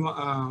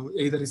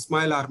either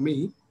Ismail or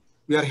me.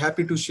 We are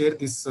happy to share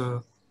this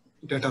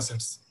data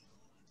sets.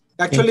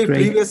 Actually,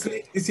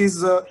 previously, this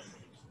is,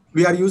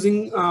 we are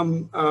using,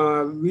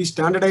 we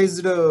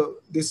standardized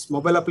this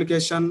mobile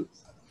application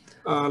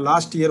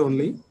last year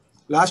only.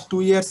 Last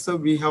 2 years,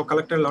 we have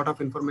collected a lot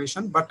of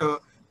information, but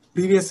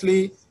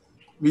previously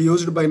we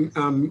used by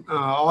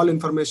all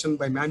information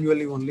by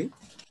manually only.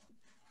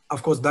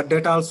 Of course, that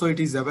data also, it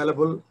is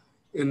available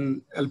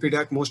in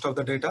LPDAC, most of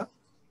the data,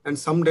 and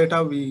some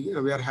data we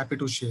are happy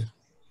to share.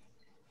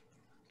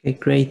 Okay,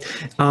 great.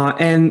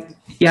 And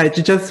yeah,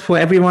 just for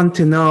everyone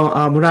to know,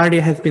 Murali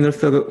has been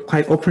also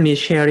quite openly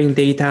sharing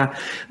data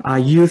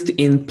used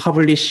in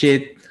published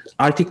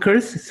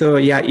articles. So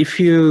yeah,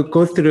 if you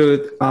go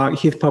through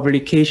his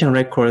publication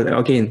record,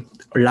 again,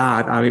 a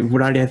lot. I mean,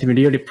 Murali has been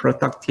really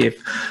productive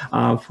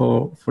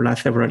for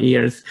last several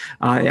years.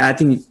 I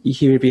think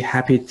he will be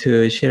happy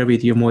to share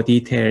with you more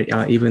detail,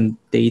 even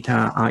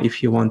data,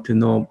 if you want to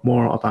know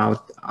more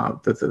about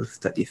those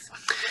studies.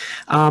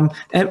 And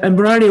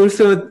Murali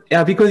also,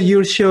 because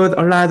you showed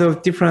a lot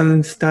of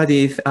different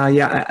studies,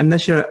 yeah, I'm not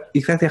sure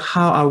exactly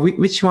how,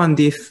 which one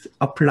this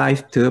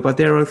applies to, but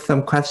there are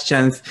some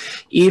questions.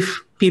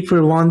 If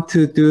people want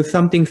to do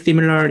something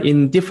similar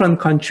in different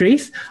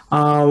countries,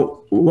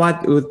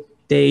 what would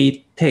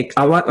they take?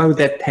 What would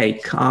that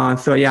take?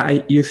 So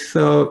yeah, you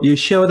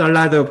showed a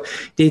lot of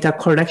data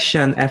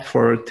collection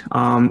effort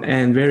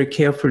and very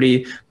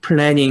carefully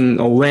planning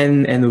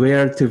when and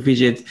where to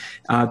visit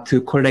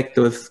to collect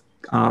those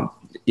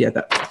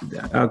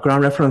the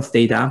ground reference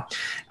data.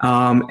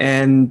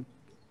 And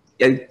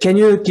can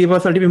you give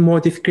us a little bit more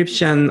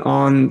description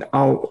on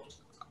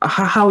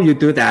how you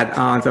do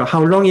that? So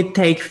how long it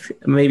takes,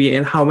 maybe,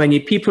 and how many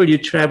people you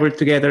travel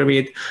together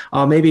with,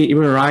 or maybe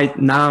even right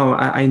now,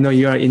 I know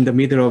you are in the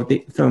middle of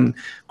some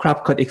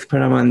crop cut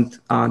experiment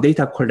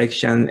data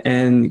collection,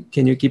 and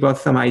can you give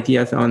us some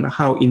ideas on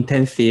how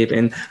intensive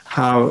and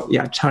how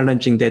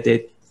challenging that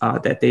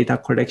data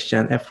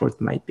collection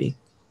effort might be?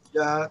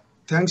 Yeah,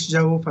 thanks,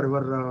 Jao, for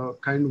your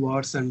kind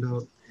words, and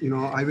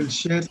I will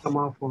share some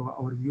of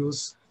our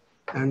views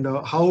and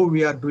how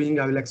we are doing.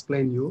 I will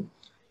explain you.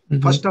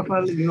 First of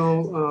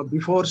all,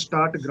 before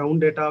start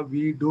ground data,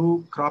 we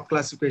do crop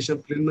classification,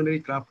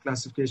 preliminary crop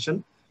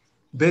classification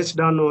based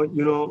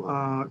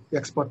on,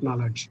 expert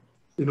knowledge.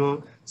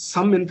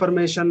 Some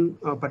information,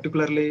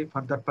 particularly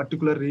for that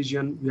particular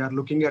region, we are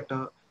looking at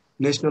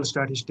national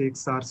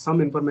statistics or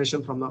some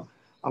information from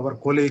our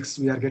colleagues.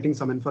 We are getting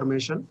some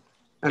information.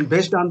 And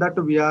based on that,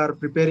 we are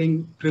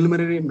preparing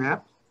preliminary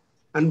map.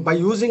 And by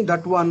using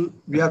that one,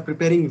 we are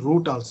preparing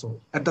route also.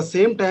 At the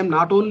same time,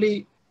 not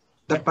only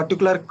that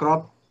particular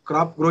crop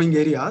growing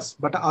areas,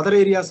 but other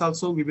areas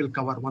also we will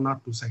cover 1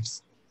 or 2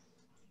 sites.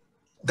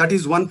 That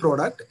is one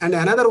product. And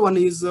another one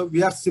is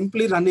we are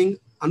simply running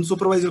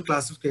unsupervised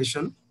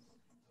classification.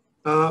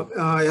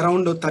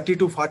 around 30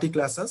 to 40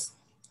 classes.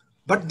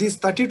 But these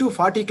 30 to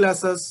 40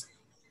 classes,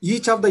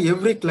 each of the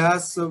every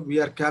class, we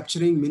are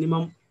capturing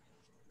minimum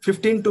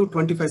 15 to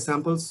 25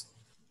 samples.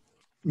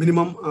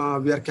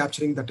 Minimum, we are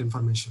capturing that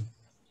information.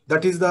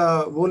 That is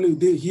the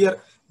only, here,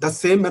 the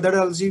same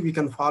methodology we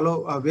can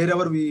follow,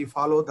 wherever we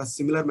follow the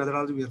similar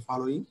methodology we are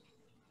following.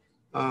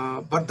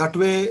 But that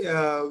way,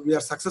 we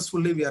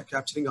are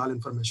capturing all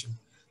information.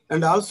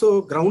 And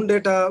also ground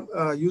data,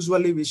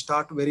 usually we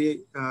start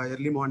very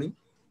early morning.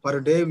 Per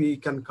day, we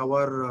can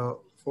cover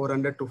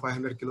 400 to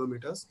 500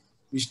 kilometers.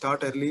 We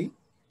start early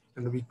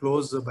and we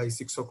close by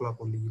 6 o'clock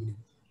only evening.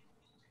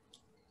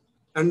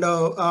 And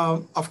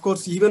of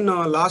course, even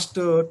last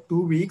 2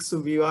 weeks,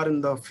 we are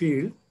in the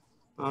field.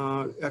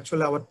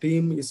 Actually, our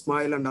team,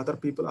 Ismail and other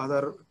people,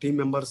 other team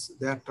members,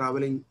 they are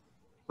traveling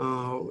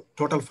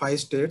total 5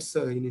 states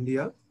in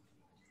India.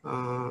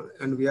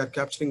 And we are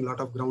capturing a lot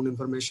of ground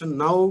information.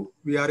 Now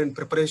we are in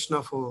preparation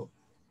of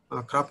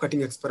crop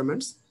cutting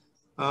experiments.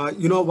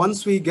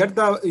 Once we get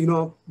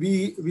the,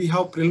 we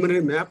have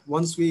preliminary map.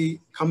 Once we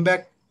come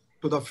back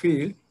to the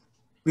field,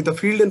 with the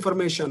field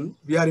information,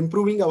 we are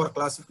improving our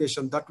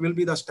classification. That will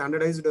be the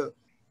standardized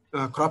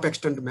crop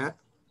extent map.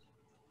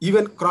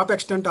 Even crop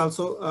extent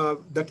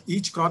also, that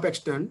each crop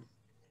extent,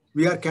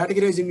 we are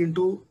categorizing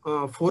into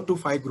 4 to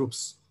 5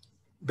 groups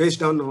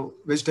based on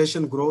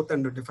vegetation growth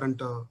and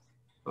different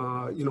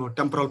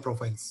temporal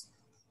profiles.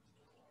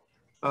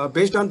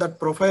 Based on that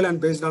profile and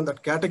based on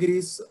that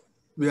categories,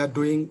 we are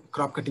doing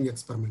crop cutting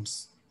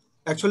experiments.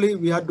 Actually,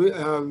 we have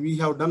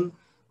done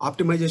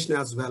optimization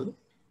as well.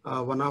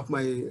 One of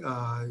my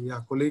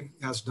colleague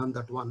has done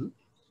that one.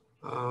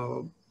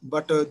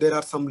 But there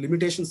are some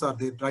limitations are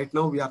there. Right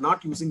now, we are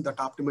not using that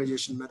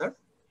optimization method,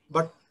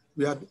 but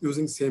we are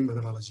using same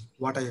methodology,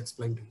 what I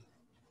explained to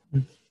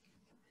you.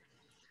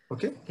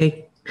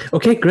 Okay.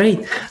 Okay,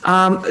 great.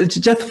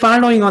 Just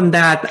following on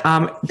that,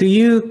 do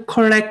you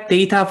collect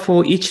data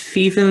for each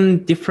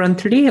season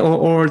differently,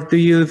 or do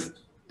you,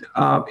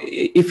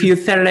 if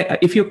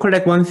you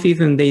collect one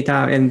season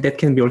data, and that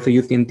can be also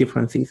used in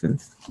different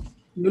seasons?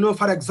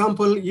 For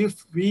example,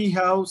 if we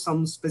have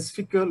some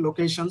specific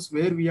locations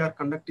where we are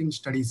conducting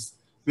studies,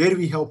 where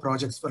we have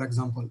projects, for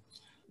example,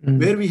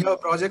 where we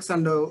have projects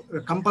and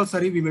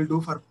compulsory we will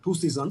do for 2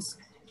 seasons.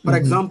 For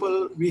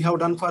example, we have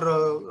done for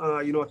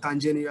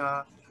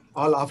Tanzania,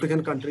 all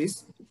African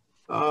countries.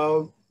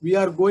 We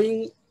are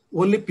going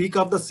only peak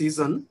of the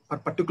season, a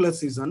particular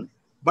season,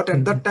 but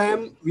at that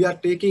time we are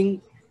taking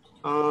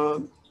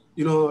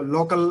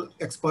local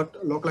expert,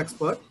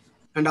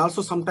 and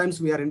also sometimes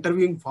we are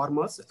interviewing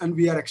farmers and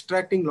we are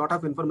extracting a lot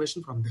of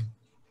information from them.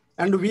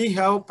 And we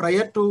have,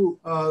 prior to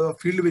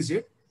field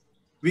visit,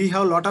 we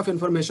have a lot of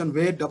information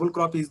where double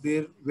crop is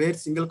there, where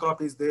single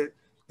crop is there.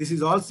 This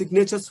is all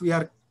signatures we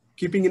are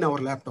keeping in our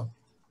laptop.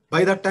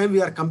 By that time,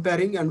 we are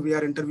comparing and we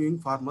are interviewing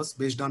farmers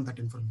based on that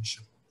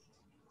information.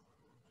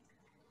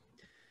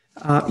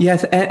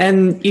 Yes,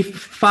 and if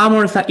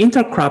farmers are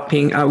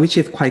intercropping, which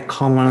is quite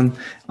common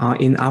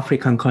in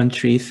African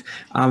countries,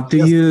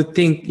 do you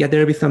think there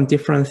will be some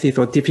differences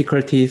or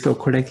difficulties of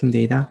collecting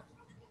data?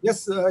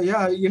 Yes,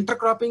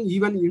 intercropping,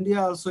 even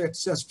India also,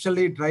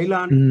 especially dry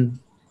land,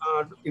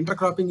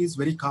 intercropping is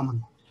very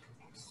common.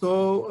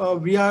 So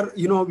we are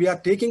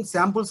taking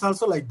samples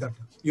also like that,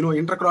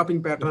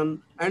 intercropping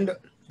pattern, and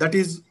that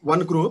is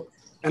one group.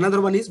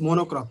 Another one is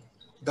monocrop.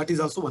 That is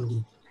also one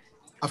group.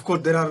 Of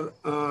course, there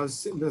are,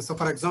 so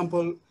for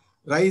example,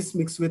 rice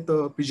mixed with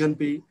pigeon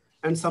pea,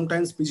 and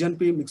sometimes pigeon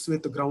pea mixed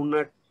with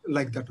groundnut,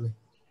 like that way.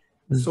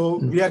 So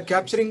we are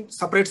capturing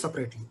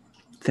separately.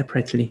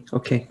 Separately.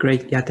 Okay,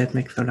 great. Yeah, that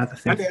makes a lot of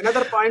sense. And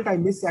another point I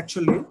missed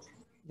actually,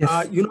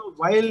 yes.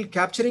 While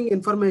capturing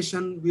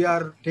information, we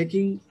are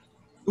taking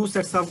 2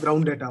 sets of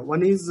ground data.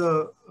 One is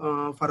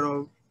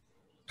for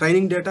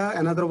training data,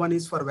 another one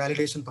is for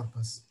validation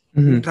purpose.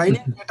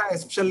 Training data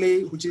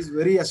especially, which is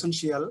very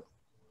essential,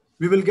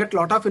 we will get a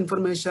lot of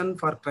information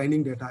for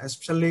training data,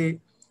 especially,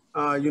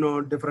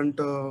 different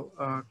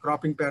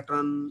cropping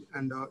pattern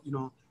and,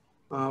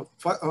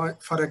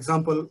 for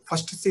example,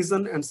 first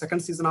season and second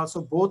season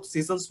also, both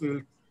seasons we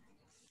will,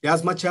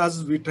 as much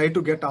as we try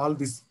to get all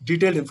this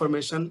detailed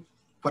information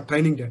for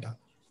training data.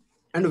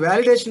 And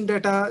validation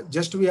data,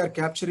 just we are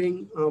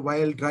capturing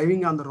while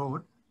driving on the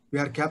road, we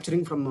are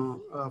capturing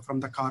from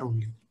the car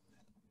only.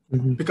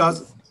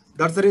 Because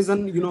that's the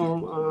reason,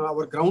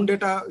 our ground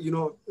data,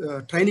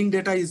 training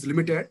data is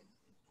limited,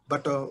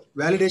 but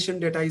validation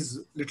data is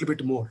a little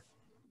bit more.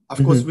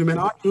 Of course, we may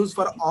not use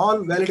for all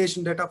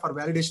validation data for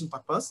validation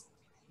purpose,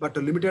 but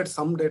limited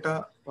some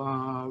data,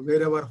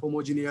 wherever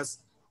homogeneous,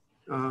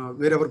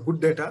 wherever good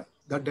data,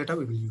 that data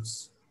we will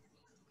use.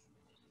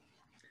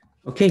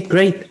 Okay,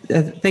 great.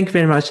 Thank you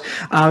very much.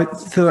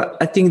 So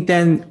I think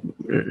then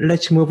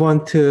let's move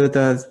on to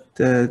the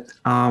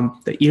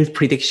yield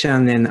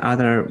prediction and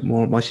other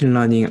more machine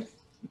learning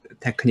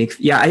techniques.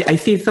 Yeah, I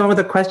see some of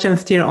the questions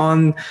still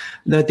on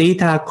the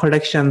data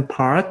collection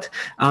part.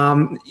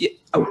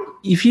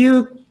 If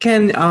you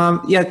can,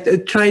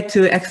 try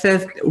to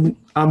access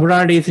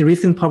Murali's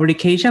recent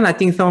publication. I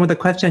think some of the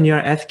questions you're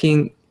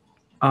asking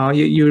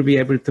you'll be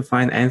able to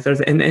find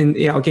answers. And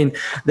yeah, again,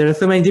 there are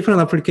so many different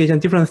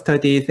applications, different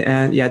studies,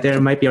 and yeah, there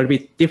might be a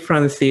bit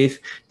differences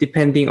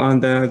depending on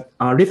the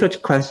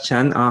research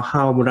question,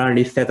 how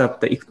Murali set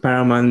up the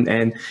experiment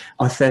and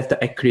assess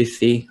the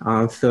accuracy.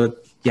 So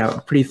yeah,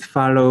 please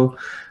follow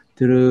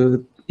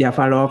through. Yeah,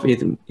 follow up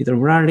with either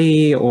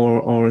Murali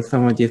or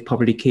some of these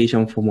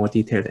publications for more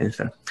detailed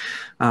answer.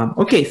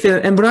 Okay, so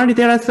and Murali,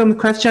 there are some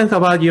questions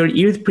about your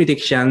yield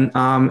prediction.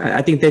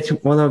 I think that's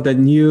one of the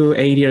new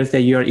areas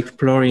that you are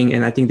exploring,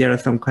 and I think there are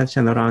some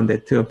questions around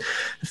it too.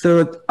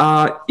 So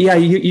yeah,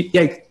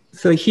 yeah.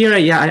 So here,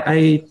 yeah,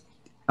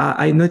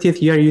 I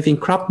noticed you are using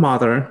crop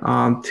model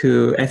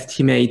to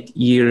estimate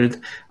yield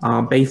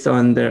based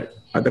on the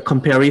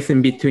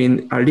comparison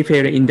between leaf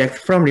area index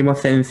from remote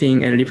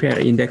sensing and leaf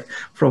area index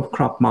from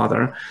crop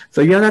model.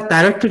 So you are not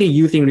directly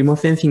using remote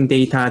sensing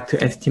data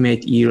to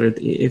estimate yield.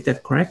 Is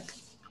that correct?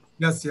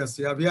 Yes, yes,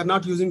 yeah. We are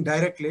not using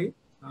directly,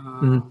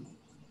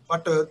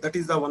 but that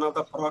is one of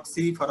the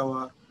proxy for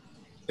our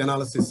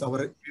analysis,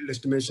 our yield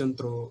estimation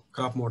through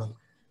crop model.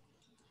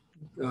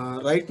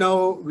 Right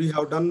now, we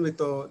have done with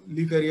the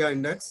leaf area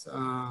index,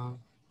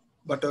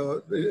 but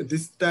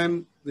this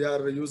time we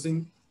are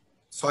using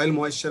soil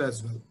moisture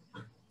as well.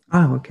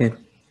 Ah, okay.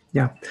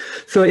 Yeah.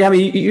 So yeah, I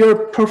mean, your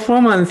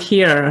performance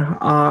here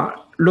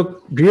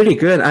look really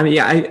good. I mean,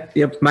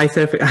 yeah,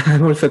 myself,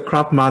 I'm also a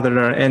crop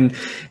modeler, and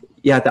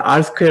yeah, the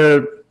R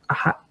square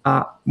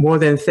more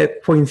than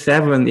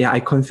 0.7. Yeah, I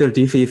consider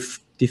this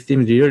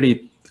seems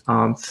really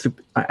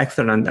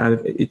excellent.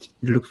 It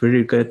looks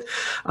really good.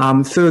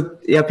 So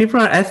yeah,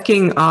 people are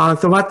asking,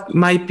 so what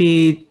might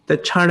be the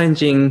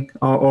challenging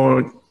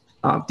or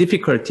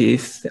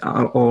difficulties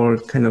or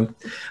kind of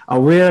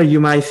where you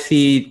might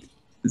see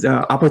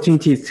the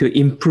opportunities to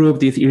improve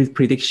this yield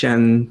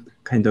prediction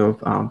kind of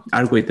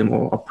algorithm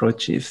or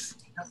approaches?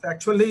 Yes,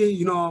 actually,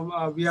 you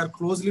know, we are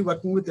closely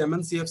working with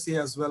MNCFC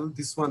as well.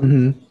 This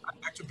one,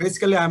 actually,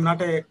 basically, I'm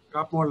not a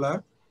crop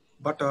modeler,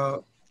 but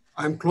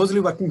I'm closely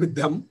working with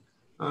them.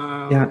 You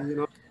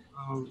know,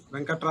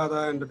 Venkat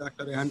Radha and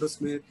Dr. Andrew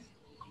Smith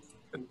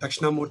and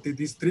Dakshinamurthy,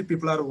 these three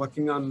people are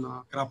working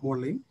on crop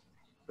modeling.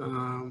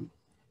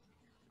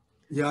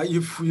 Yeah,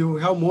 if you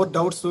have more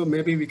doubts, so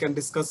maybe we can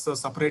discuss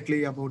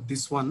separately about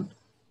this one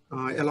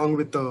along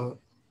with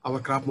our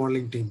crop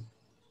modeling team.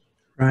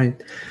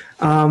 Right.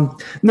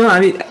 No, I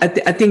mean,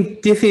 I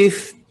think this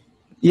is,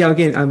 yeah,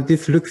 again,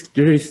 this looks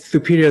really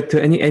superior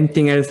to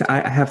anything else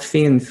I have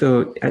seen.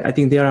 So I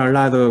think there are a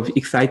lot of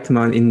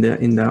excitement in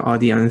the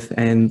audience.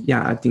 And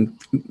yeah, I think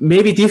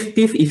maybe this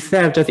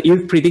itself, just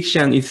yield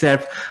prediction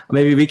itself,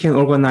 maybe we can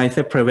organize a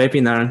separate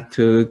webinar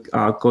to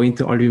go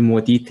into a little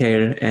more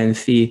detail and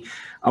see.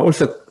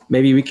 Also,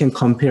 maybe we can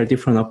compare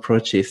different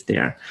approaches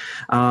there.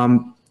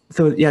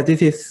 So yeah,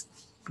 this is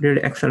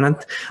really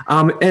excellent.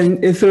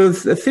 And so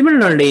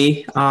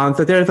similarly,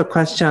 so there's a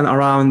question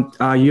around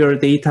your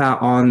data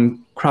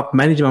on crop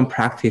management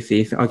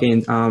practices.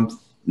 Again,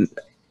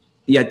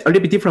 yeah, a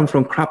little bit different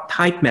from crop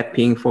type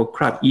mapping for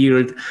crop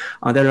yield.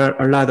 There are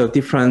a lot of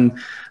different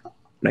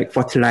like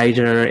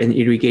fertilizer and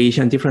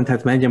irrigation, different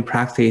types of management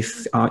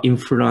practice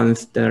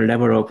influence the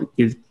level of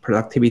yield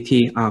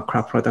productivity,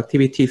 crop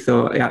productivity.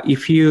 So yeah,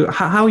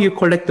 how you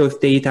collect those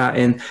data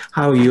and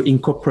how you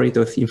incorporate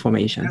those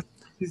information. Yes,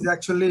 this is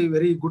actually a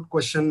very good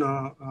question,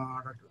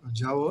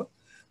 Javo.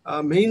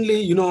 Mainly,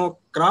 you know,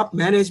 crop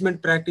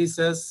management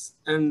practices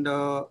and,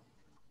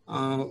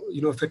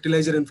 you know,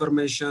 fertilizer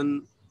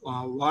information,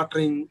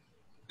 watering,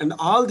 and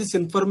all this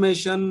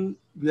information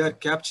we are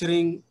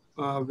capturing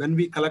when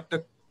we collect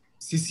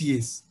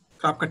CCAs,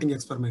 crop cutting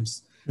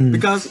experiments.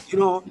 Because, you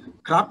know,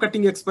 crop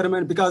cutting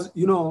experiment, because,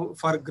 you know,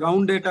 for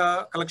ground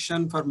data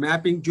collection, for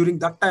mapping during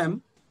that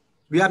time,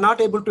 we are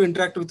not able to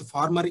interact with the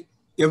farmer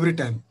every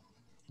time.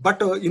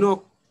 But, you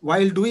know,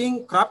 while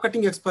doing crop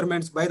cutting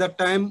experiments, by that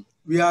time,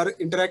 we are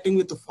interacting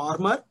with the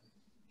farmer.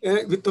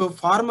 With the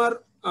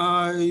farmer,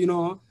 you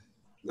know,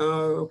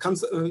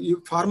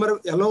 farmer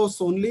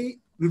allows only,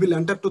 we will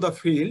enter to the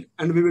field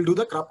and we will do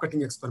the crop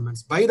cutting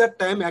experiments. By that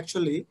time,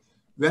 actually,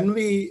 when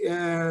we,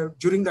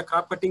 during the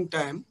crop cutting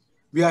time,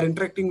 we are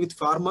interacting with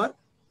farmer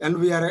and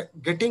we are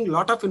getting a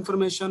lot of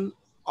information,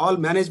 all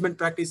management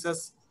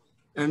practices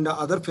and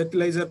other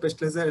fertilizer,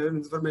 pesticider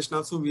information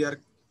also we are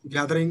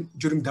gathering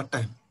during that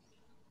time.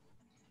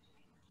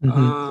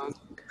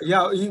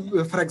 Yeah,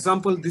 for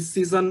example, this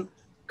season,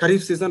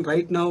 Kharif season,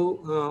 right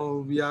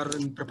now, we are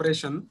in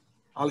preparation.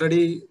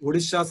 Already,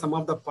 Odisha, some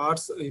of the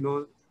parts, you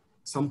know,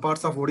 some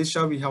parts of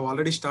Odisha, we have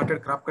already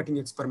started crop cutting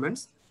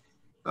experiments.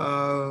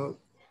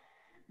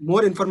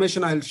 More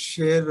information I'll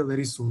share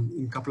very soon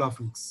in a couple of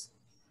weeks.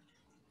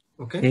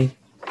 Okay.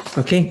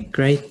 Okay,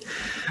 great.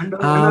 And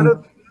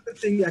another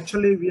thing,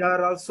 actually, we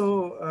are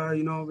also,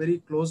 you know, very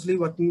closely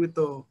working with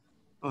the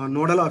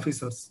nodal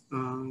officers.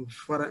 You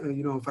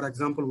know, for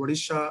example,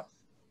 Odisha,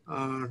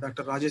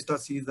 Dr. Rajesh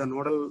Das is the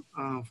nodal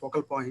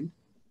focal point,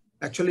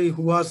 actually,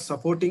 who are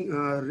supporting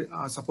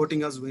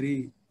us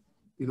very,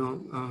 you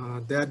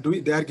know,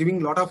 they are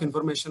giving a lot of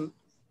information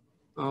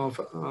of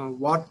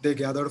what they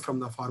gathered from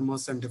the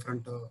farmers and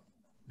different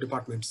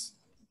departments.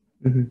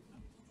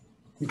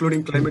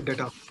 including climate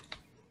data.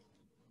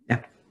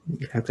 Yeah,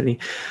 exactly.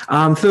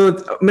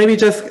 So maybe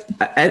just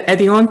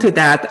adding on to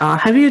that,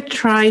 have you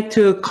tried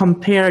to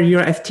compare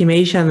your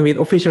estimation with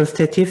official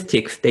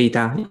statistics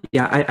data?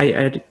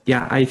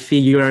 Yeah, I see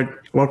you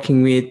are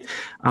working with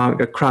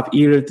the crop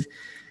yield,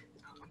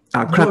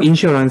 crop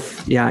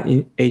insurance,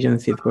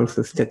 agencies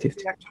versus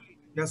statistics.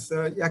 Yes,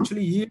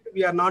 actually, here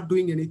we are not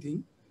doing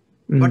anything.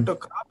 But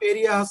crop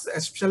areas,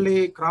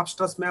 especially crop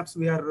stress maps,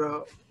 we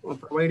are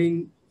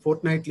providing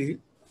fortnightly.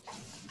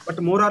 But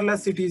more or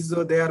less, it is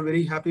they are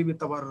very happy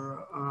with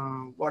our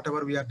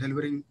whatever we are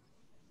delivering,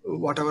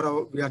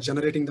 whatever we are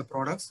generating the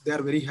products. They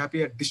are very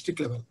happy at district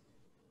level.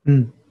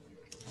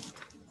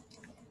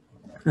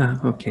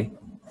 Okay.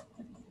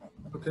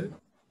 Okay.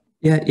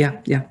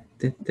 Yeah.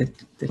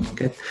 That's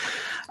good.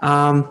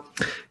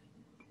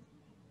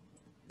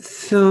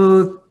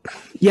 So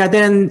yeah,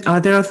 then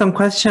there are some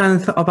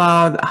questions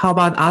about how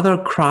about other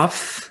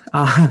crops.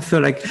 So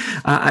like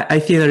I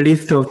see a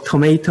list of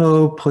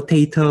tomato,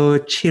 potato,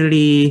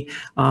 chili,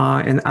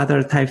 and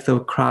other types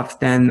of crops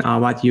than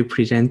what you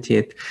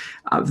presented.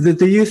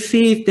 Do you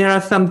see there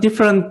are some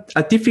different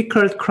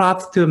difficult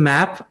crops to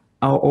map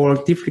or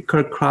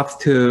difficult crops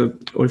to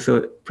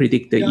also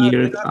predict the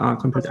yield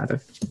compared to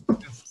others?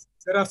 Yes.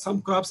 There are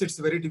some crops it's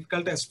very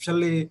difficult,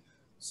 especially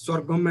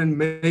sorghum and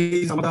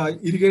maize. Some of the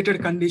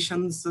irrigated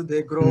conditions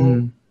they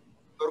grow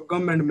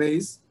sorghum and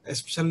maize,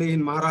 especially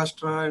in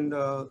Maharashtra and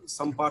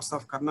some parts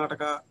of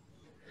Karnataka.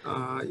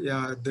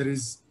 Yeah, there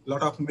is a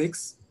lot of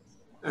mix.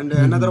 And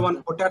another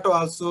one, potato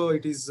also,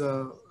 it is,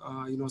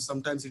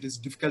 sometimes it is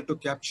difficult to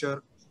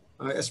capture,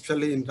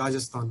 especially in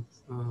Rajasthan.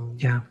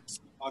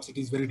 Some parts it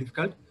is very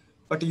difficult.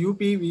 But UP,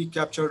 we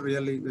captured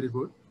really very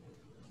good.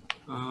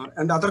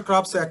 And other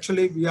crops,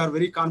 actually, we are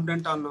very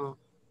confident on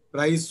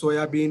rice,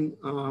 soybean,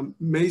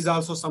 maize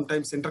also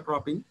sometimes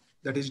intercropping,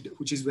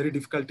 which is very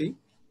difficulty.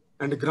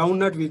 And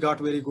groundnut, we got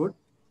very good.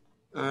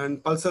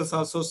 And pulses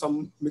also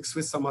some mixed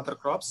with some other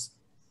crops.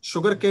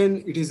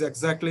 Sugarcane, it is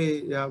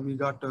exactly, we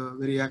got a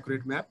very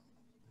accurate map.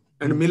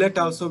 And millet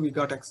also we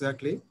got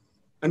exactly.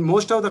 And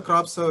most of the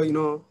crops,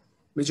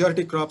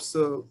 majority crops,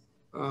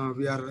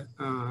 we are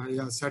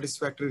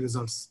satisfactory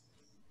results.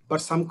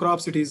 But some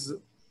crops,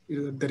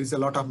 there is a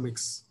lot of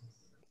mix.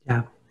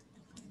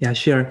 Yeah,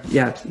 sure.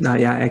 Yeah,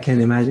 I can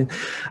imagine.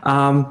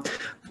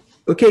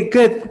 Okay,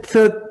 good.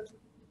 So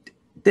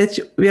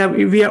we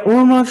are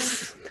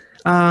almost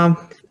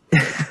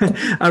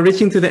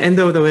reaching to the end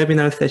of the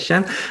webinar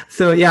session.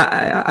 So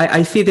yeah,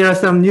 I see there are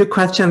some new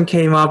questions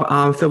came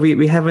up. So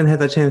we haven't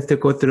had a chance to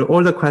go through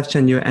all the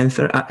questions you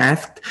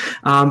asked.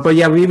 But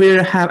yeah,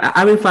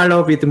 I will follow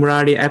up with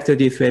Murali after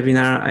this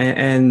webinar.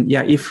 And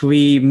yeah, if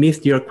we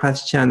missed your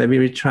question, we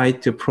will try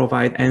to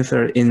provide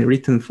answer in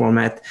written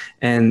format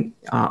and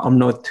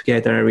upload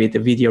together with the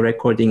video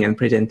recording and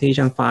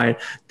presentation file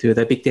to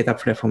the Big Data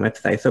Platform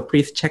website. So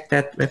please check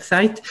that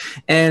website.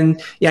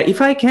 And yeah, if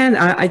I can,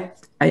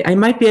 I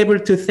might be able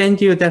to send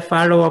you the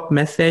follow-up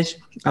message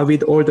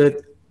with all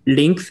the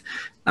links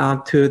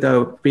to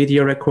the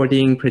video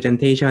recording,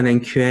 presentation,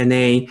 and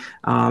Q&A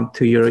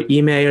to your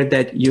email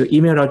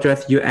email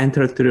address you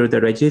entered through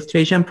the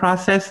registration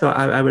process. So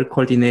I will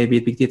coordinate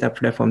with Big Data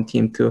Platform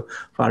team to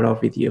follow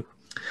up with you.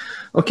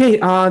 Okay,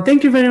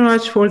 thank you very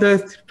much for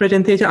the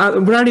presentation.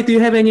 Murali, do you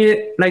have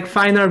any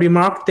final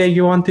remark that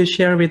you want to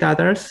share with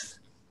others?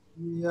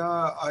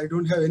 Yeah, I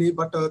don't have any,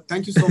 but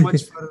thank you so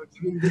much for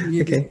giving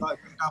me this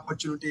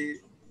opportunity,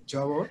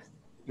 Java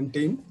and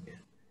team.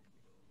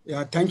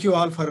 Yeah, thank you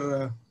all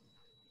for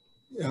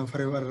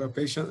your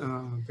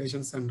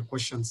patience and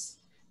questions.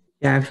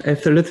 Yeah,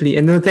 absolutely.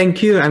 And no,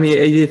 thank you. I mean,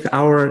 it is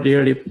our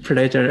really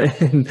pleasure.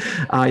 And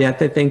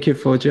thank you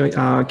for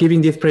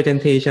giving this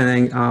presentation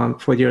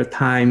and for your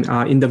time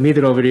in the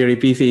middle of a really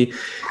busy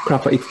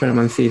crop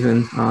experiment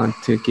season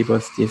to give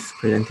us this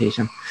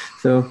presentation.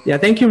 So yeah,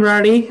 thank you,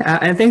 Murali.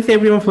 And thanks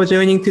everyone for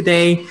joining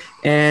today.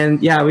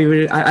 And yeah,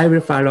 I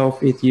will follow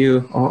up with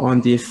you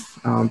on this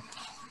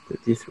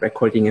this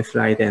recording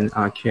slide and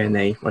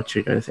Q&A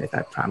materials as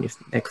I promised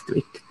next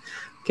week.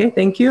 Okay,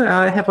 thank you.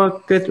 Have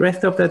a good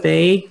rest of the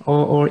day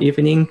or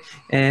evening.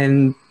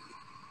 And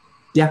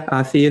yeah,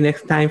 I'll see you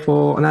next time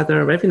for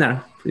another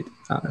webinar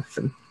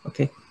soon.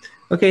 Okay.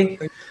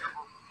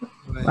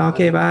 Bye.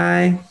 Okay,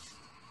 bye.